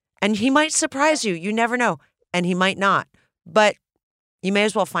 And he might surprise you. You never know. And he might not. But you may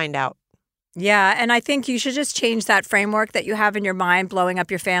as well find out. Yeah, and I think you should just change that framework that you have in your mind, blowing up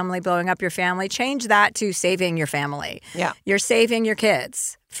your family. Change that to saving your family. Yeah. You're saving your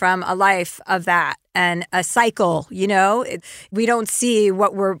kids from a life of that and a cycle, we don't see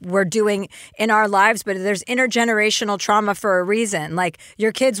what we're doing in our lives, but there's intergenerational trauma for a reason. Like,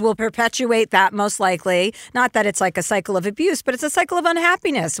 your kids will perpetuate that most likely. Not that it's like a cycle of abuse, but it's a cycle of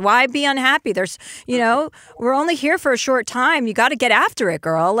unhappiness. Why be unhappy? There's, we're only here for a short time. You got to get after it,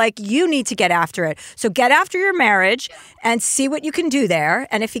 girl. Like, you need to get after it. So get after your marriage and see what you can do there.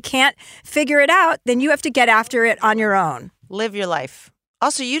 And if you can't figure it out, then you have to get after it on your own. Live your life.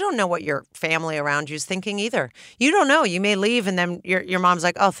 Also, you don't know what your family around you is thinking either. You don't know. You may leave and then your mom's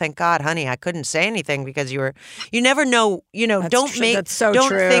like, "Oh, thank God, honey, I couldn't say anything because you never know, That's so don't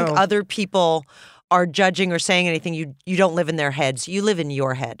true. think other people are judging or saying anything. You don't live in their heads. You live in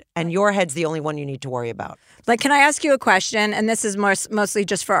your head, and your head's the only one you need to worry about. Like, can I ask you a question? And this is mostly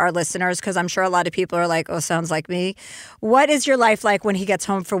just for our listeners, because I'm sure a lot of people are like, oh, sounds like me. What is your life like when he gets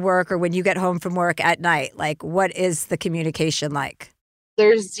home from work or when you get home from work at night? Like, what is the communication like?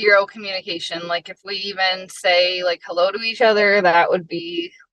 There's zero communication. Like, if we even say like hello to each other, that would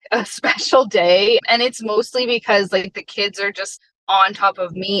be a special day. And it's mostly because like the kids are just on top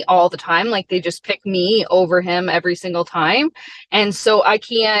of me all the time. Like, they just pick me over him every single time. And so I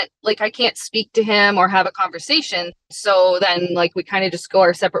can't speak to him or have a conversation. So then like we kind of just go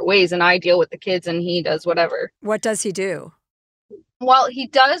our separate ways, and I deal with the kids and he does whatever. What does he do? Well, he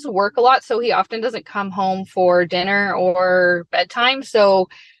does work a lot, so he often doesn't come home for dinner or bedtime. So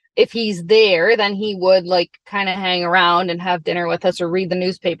if he's there, then he would like kind of hang around and have dinner with us or read the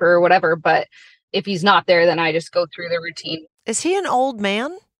newspaper or whatever. But if he's not there, then I just go through the routine. Is he an old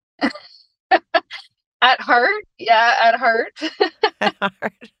man? At heart? Yeah, at heart.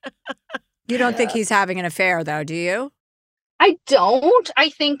 You don't think he's having an affair, though, do you? I don't. I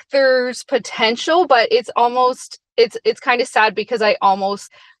think there's potential, but it's almost it's kind of sad because I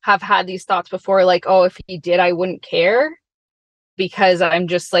almost have had these thoughts before, like, oh, if he did, I wouldn't care because I'm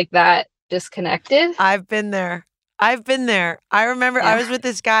just like that disconnected. I've been there. I remember I was with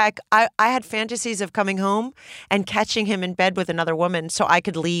this guy. I had fantasies of coming home and catching him in bed with another woman so I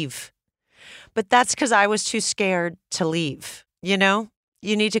could leave. But that's because I was too scared to leave. You know,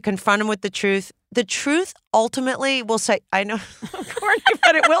 you need to confront him with the truth. The truth ultimately will set, I know, corny,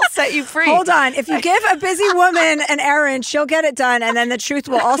 but it will set you free. Hold on. If you give a busy woman an errand, she'll get it done. And then the truth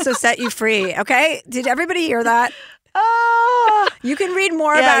will also set you free. Okay? Did everybody hear that? You can read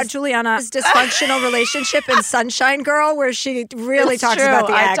more about Julianna's dysfunctional relationship in Sunshine Girl, where she really talks about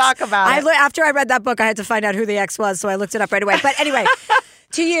the ex. I talk about it. After I read that book, I had to find out who the ex was, so I looked it up right away. But anyway,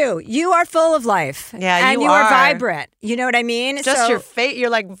 to you are full of life. Yeah, and you are vibrant. You know what I mean? Just your fate. You're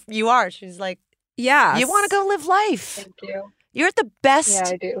like, you are. She's like, yeah. You want to go live life. Thank you. You're at the best.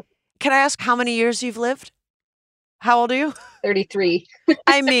 Yeah, I do. Can I ask how many years you've lived? How old are you? 33.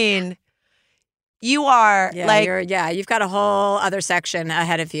 I mean, you are you've got a whole other section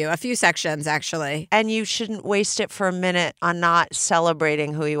ahead of you. A few sections, actually. And you shouldn't waste it for a minute on not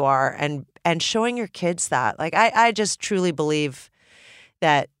celebrating who you are and showing your kids that. Like, I just truly believe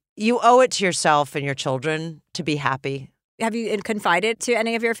that you owe it to yourself and your children to be happy. Have you confided to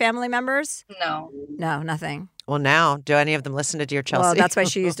any of your family members? No. No, nothing. Well, now, do any of them listen to Dear Chelsea? Well, that's why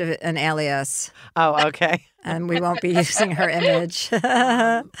she used an alias. Oh, okay. And we won't be using her image.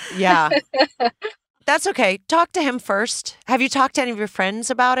 Yeah. That's okay. Talk to him first. Have you talked to any of your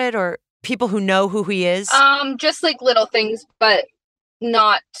friends about it or people who know who he is? Just like little things, but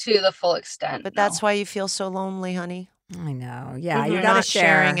not to the full extent. But that's why you feel so lonely, honey. I know. Yeah, you You're got to not share.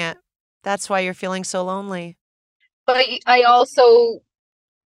 sharing it. That's why you're feeling so lonely. But I also,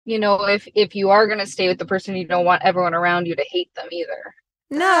 if you are going to stay with the person, you don't want everyone around you to hate them either.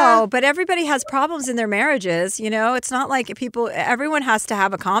 No, but everybody has problems in their marriages. It's not like everyone has to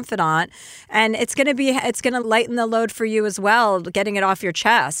have a confidant, and it's going to lighten the load for you as well, getting it off your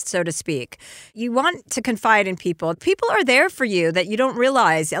chest, so to speak. You want to confide in people. People are there for you that you don't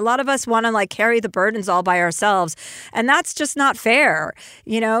realize. A lot of us want to carry the burdens all by ourselves, and that's just not fair.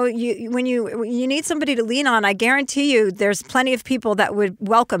 When you need somebody to lean on, I guarantee you there's plenty of people that would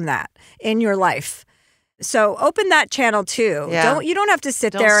welcome that in your life. So open that channel too. Yeah. You don't have to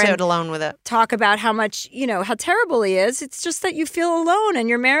sit Don't there sit and alone with it. Talk about how much, how terrible he is. It's just that you feel alone and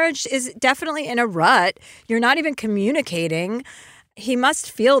your marriage is definitely in a rut. You're not even communicating. He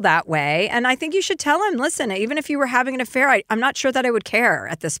must feel that way. And I think you should tell him, listen, even if you were having an affair, I'm not sure that I would care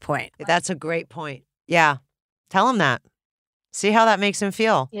at this point. That's a great point. Yeah. Tell him that. See how that makes him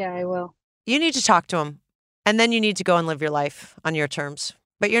feel. Yeah, I will. You need to talk to him. And then you need to go and live your life on your terms.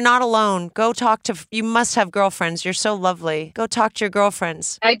 But you're not alone. Go talk to, you must have girlfriends. You're so lovely. Go talk to your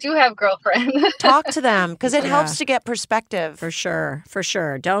girlfriends. I do have girlfriends. Talk to them because it helps to get perspective. For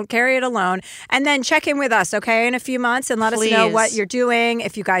sure. Don't carry it alone. And then check in with us, okay, in a few months and let us know what you're doing,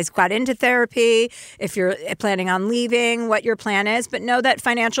 if you guys got into therapy, if you're planning on leaving, what your plan is. But know that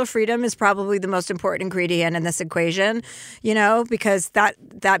financial freedom is probably the most important ingredient in this equation, because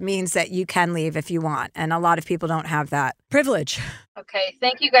that means that you can leave if you want. And a lot of people don't have that privilege. Okay.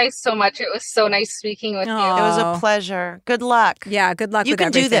 Thank you guys so much. It was so nice speaking with you. It was a pleasure. Good luck. Yeah, good luck with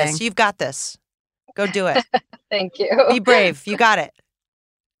everything. You can do this. You've got this. Go do it. Thank you. Be brave. You got it.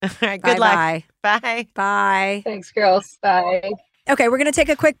 All right. Good luck. Bye. Bye. Bye. Thanks, girls. Bye. Okay, we're going to take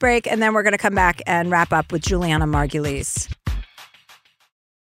a quick break, and then we're going to come back and wrap up with Julianna Margulies.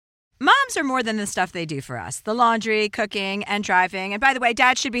 Moms are more than the stuff they do for us. The laundry, cooking, and driving. And by the way,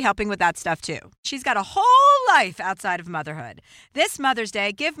 Dad should be helping with that stuff too. She's got a whole life outside of motherhood. This Mother's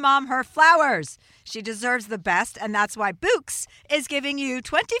Day, give Mom her flowers. She deserves the best, and that's why Bouqs is giving you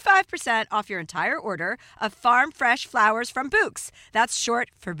 25% off your entire order of farm fresh flowers from Bouqs. That's short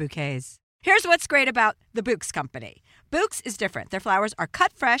for bouquets. Here's what's great about the Bouqs company. Bouqs is different. Their flowers are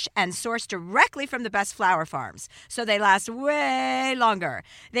cut fresh and sourced directly from the best flower farms, so they last way longer.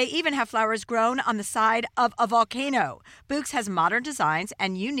 They even have flowers grown on the side of a volcano. Bouqs has modern designs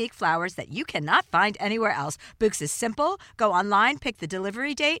and unique flowers that you cannot find anywhere else. Bouqs is simple. Go online, pick the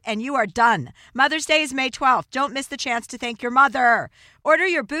delivery date, and you are done. Mother's Day is May 12th. Don't miss the chance to thank your mother. Order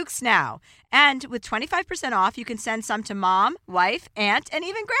your Bouqs now. And with 25% off, you can send some to mom, wife, aunt, and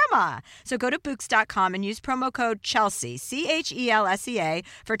even grandma. So go to Bouqs.com and use promo code Chelsea, CHELSEA,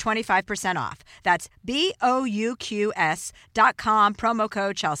 for 25% off. That's BOUQS.com, promo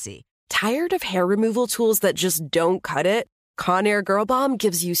code Chelsea. Tired of hair removal tools that just don't cut it? Conair Girl Bomb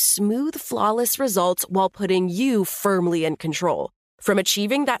gives you smooth, flawless results while putting you firmly in control. From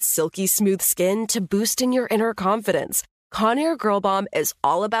achieving that silky smooth skin to boosting your inner confidence, Conair Girl Bomb is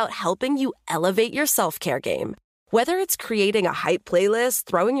all about helping you elevate your self-care game. Whether it's creating a hype playlist,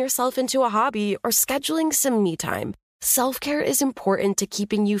 throwing yourself into a hobby, or scheduling some me time, self-care is important to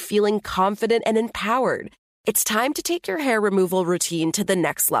keeping you feeling confident and empowered. It's time to take your hair removal routine to the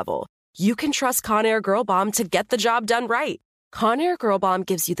next level. You can trust Conair Girl Bomb to get the job done right. Conair Girl Bomb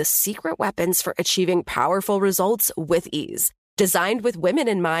gives you the secret weapons for achieving powerful results with ease. Designed with women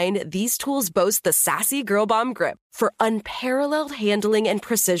in mind, these tools boast the sassy Girl Bomb grip for unparalleled handling and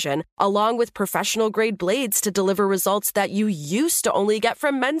precision, along with professional-grade blades to deliver results that you used to only get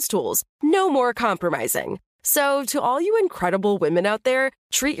from men's tools. No more compromising. So, to all you incredible women out there,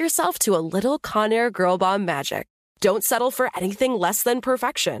 treat yourself to a little Conair Girl Bomb magic. Don't settle for anything less than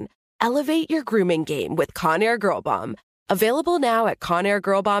perfection. Elevate your grooming game with Conair Girl Bomb. Available now at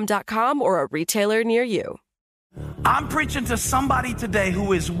ConairGirlBomb.com or a retailer near you. I'm preaching to somebody today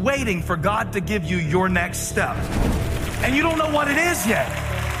who is waiting for God to give you your next step. And you don't know what it is yet.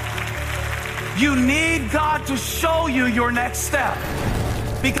 You need God to show you your next step.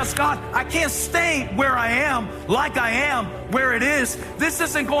 Because God, I can't stay where I am, like I am, where it is. This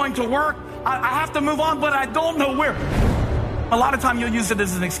isn't going to work. I have to move on, but I don't know where. A lot of time you'll use it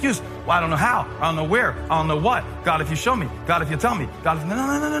as an excuse. Well, I don't know how. I don't know where. I don't know what. God, if you show me. God, if you tell me. God, if...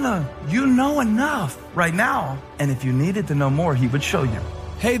 No. You know enough right now. And if you needed to know more, he would show you.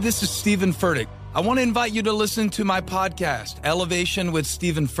 Hey, this is Stephen Furtick. I want to invite you to listen to my podcast, Elevation with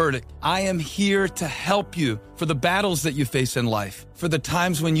Stephen Furtick. I am here to help you for the battles that you face in life, for the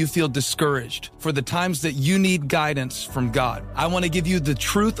times when you feel discouraged, for the times that you need guidance from God. I want to give you the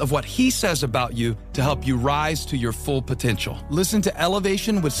truth of what he says about you to help you rise to your full potential. Listen to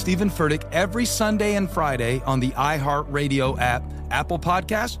Elevation with Stephen Furtick every Sunday and Friday on the iHeartRadio app, Apple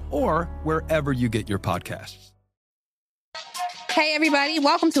Podcasts, or wherever you get your podcasts. Hey, everybody.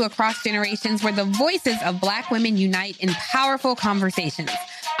 Welcome to Across Generations, where the voices of Black women unite in powerful conversations.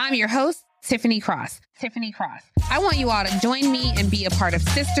 I'm your host, Tiffany Cross. I want you all to join me and be a part of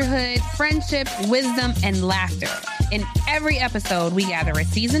sisterhood, friendship, wisdom, and laughter. In every episode, we gather a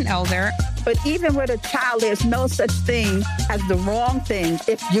seasoned elder. But even with a child, there's no such thing as the wrong thing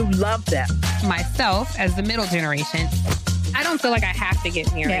if you love them. Myself, as the middle generation. I don't feel like I have to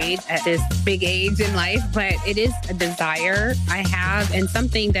get married at this big age in life, but it is a desire I have and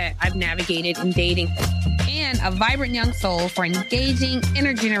something that I've navigated in dating. And a vibrant young soul for engaging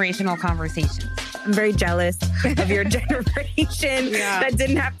intergenerational conversations. I'm very jealous of your generation that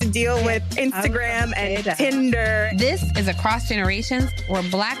didn't have to deal with Instagram and Tinder. This is Across Generations, where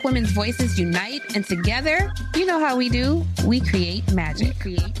Black women's voices unite, and together, you know how we do, we create magic.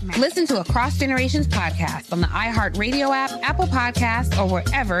 Listen to Across Generations podcast on the iHeartRadio app, Apple Podcasts, or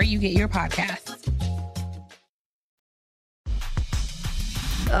wherever you get your podcasts.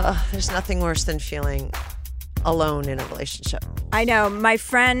 There's nothing worse than feeling alone in a relationship. I know. My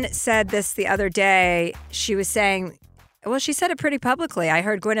friend said this the other day. She was saying, well, she said it pretty publicly. I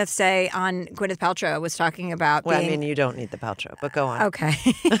heard Gwyneth say on Gwyneth Paltrow was talking about I mean, you don't need the Paltrow, but go on. Okay.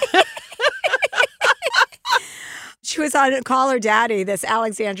 She was on Call Her Daddy, this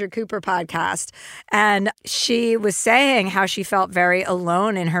Alexandra Cooper podcast, and she was saying how she felt very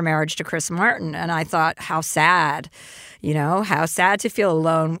alone in her marriage to Chris Martin. And I thought, how sad. You know, how sad to feel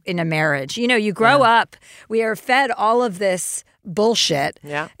alone in a marriage. You know, you grow up, we are fed all of this bullshit.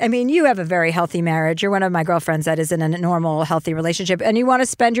 Yeah. I mean, you have a very healthy marriage. You're one of my girlfriends that is in a normal, healthy relationship, and you want to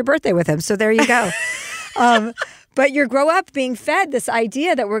spend your birthday with him. So there you go. But you grow up being fed this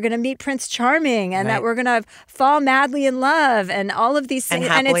idea that we're going to meet Prince Charming and that we're going to fall madly in love and all of these things.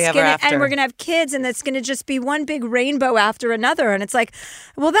 And happily ever after. And we're going to have kids and it's going to just be one big rainbow after another. And it's like,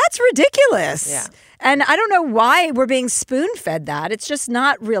 well, that's ridiculous. Yeah. And I don't know why we're being spoon-fed that. It's just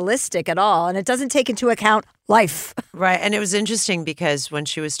not realistic at all. And it doesn't take into account life. Right. And it was interesting because when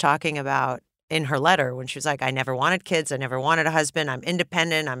she was talking about in her letter, when she was like, I never wanted kids. I never wanted a husband. I'm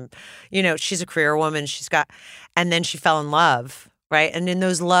independent. She's a career woman. And then she fell in love. Right. And in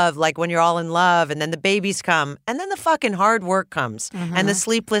those love, like when you're all in love and then the babies come and then the fucking hard work comes and the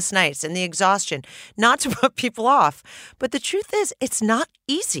sleepless nights and the exhaustion, not to put people off. But the truth is, it's not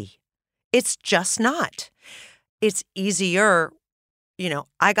easy. It's just not. It's easier.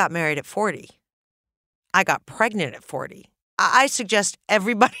 I got married at 40. I got pregnant at 40. I suggest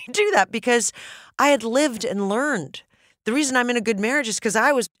everybody do that because I had lived and learned. The reason I'm in a good marriage is because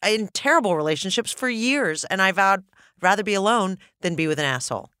I was in terrible relationships for years and I vowed I'd rather be alone than be with an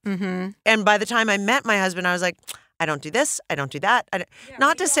asshole. Mm-hmm. And by the time I met my husband, I was like, I don't do this. I don't do that.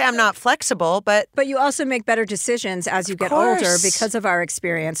 Not to say I'm not flexible, but you also make better decisions as you get older because of our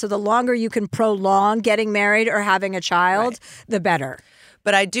experience. So the longer you can prolong getting married or having a child, the better.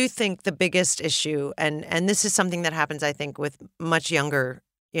 But I do think the biggest issue, and this is something that happens, I think, with much younger,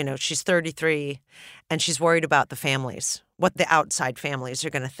 she's 33 and she's worried about the families, what the outside families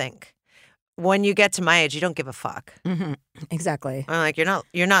are going to think. When you get to my age, you don't give a fuck. Mm-hmm. Exactly. I'm like, you're not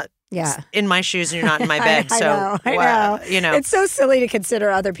in my shoes and you're not in my bed. I know. It's so silly to consider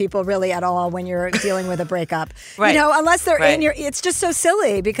other people really at all when you're dealing with a breakup. Right. Unless they're in your, it's just so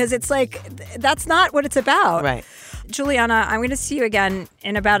silly because it's like, that's not what it's about. Right. Julianna, I'm going to see you again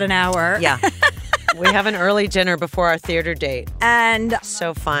in about an hour. Yeah. We have an early dinner before our theater date. And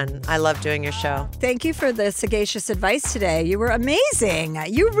so fun. I love doing your show. Thank you for the sagacious advice today. You were amazing.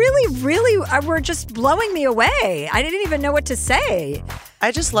 You really, really were just blowing me away. I didn't even know what to say.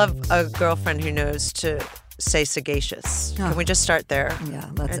 I just love a girlfriend who knows to say sagacious. Can we just start there? Yeah,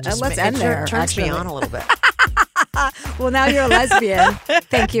 let's end there. It turns me on a little bit. Well, now you're a lesbian.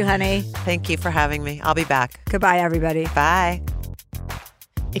 Thank you, honey. Thank you for having me. I'll be back. Goodbye, everybody. Bye.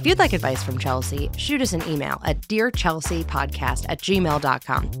 If you'd like advice from Chelsea, shoot us an email at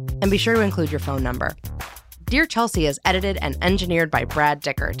dearchelseapodcast@gmail.com and be sure to include your phone number. Dear Chelsea is edited and engineered by Brad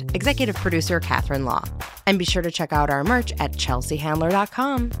Dickert, executive producer Catherine Law. And be sure to check out our merch at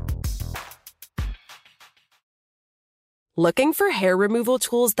chelseahandler.com. Looking for hair removal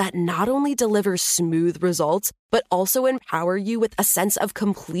tools that not only deliver smooth results, but also empower you with a sense of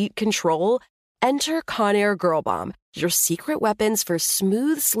complete control? Enter Conair Girl Bomb, your secret weapons for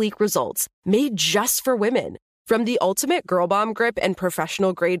smooth, sleek results made just for women. From the ultimate Girl Bomb grip and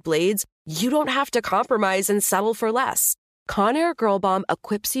professional grade blades, you don't have to compromise and settle for less. Conair Girl Bomb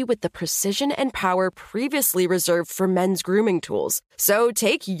equips you with the precision and power previously reserved for men's grooming tools. So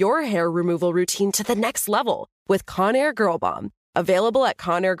take your hair removal routine to the next level with Conair Girl Bomb. Available at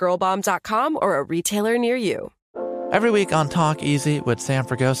ConairGirlBomb.com or a retailer near you. Every week on Talk Easy with Sam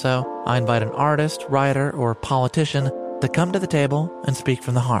Fragoso, I invite an artist, writer, or politician to come to the table and speak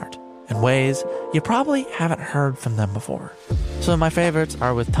from the heart in ways you probably haven't heard from them before. Some of my favorites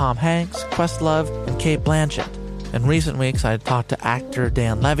are with Tom Hanks, Questlove, and Cate Blanchett. In recent weeks, I talked to actor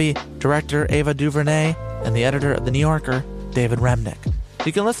Dan Levy, director Ava DuVernay, and the editor of The New Yorker, David Remnick.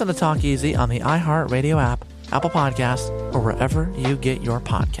 You can listen to Talk Easy on the iHeartRadio app, Apple Podcasts, or wherever you get your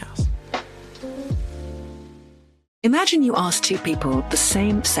podcasts. Imagine you ask two people the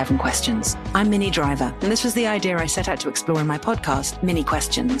same 7 questions. I'm Minnie Driver, and this was the idea I set out to explore in my podcast, Minnie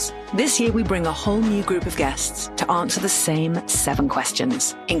Questions. This year, we bring a whole new group of guests to answer the same 7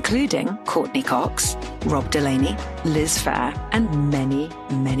 questions, including Courtney Cox, Rob Delaney, Liz Phair, and many,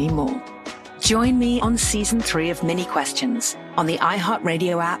 many more. Join me on Season 3 of Minnie Questions on the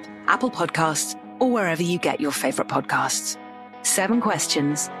iHeartRadio app, Apple Podcasts, or wherever you get your favorite podcasts. 7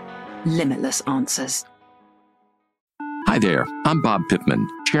 questions, limitless answers. Hi there, I'm Bob Pittman,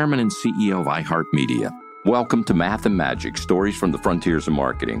 Chairman and CEO of iHeartMedia. Welcome to Math and Magic, Stories from the Frontiers of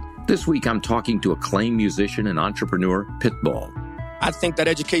Marketing. This week I'm talking to acclaimed musician and entrepreneur, Pitbull. I think that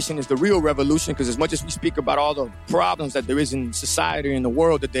education is the real revolution because as much as we speak about all the problems that there is in society and the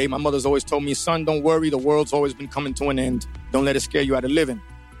world today, my mother's always told me, son, don't worry, the world's always been coming to an end. Don't let it scare you out of living.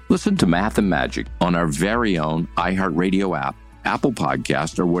 Listen to Math and Magic on our very own iHeartRadio app, Apple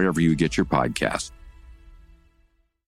Podcast, or wherever you get your podcasts.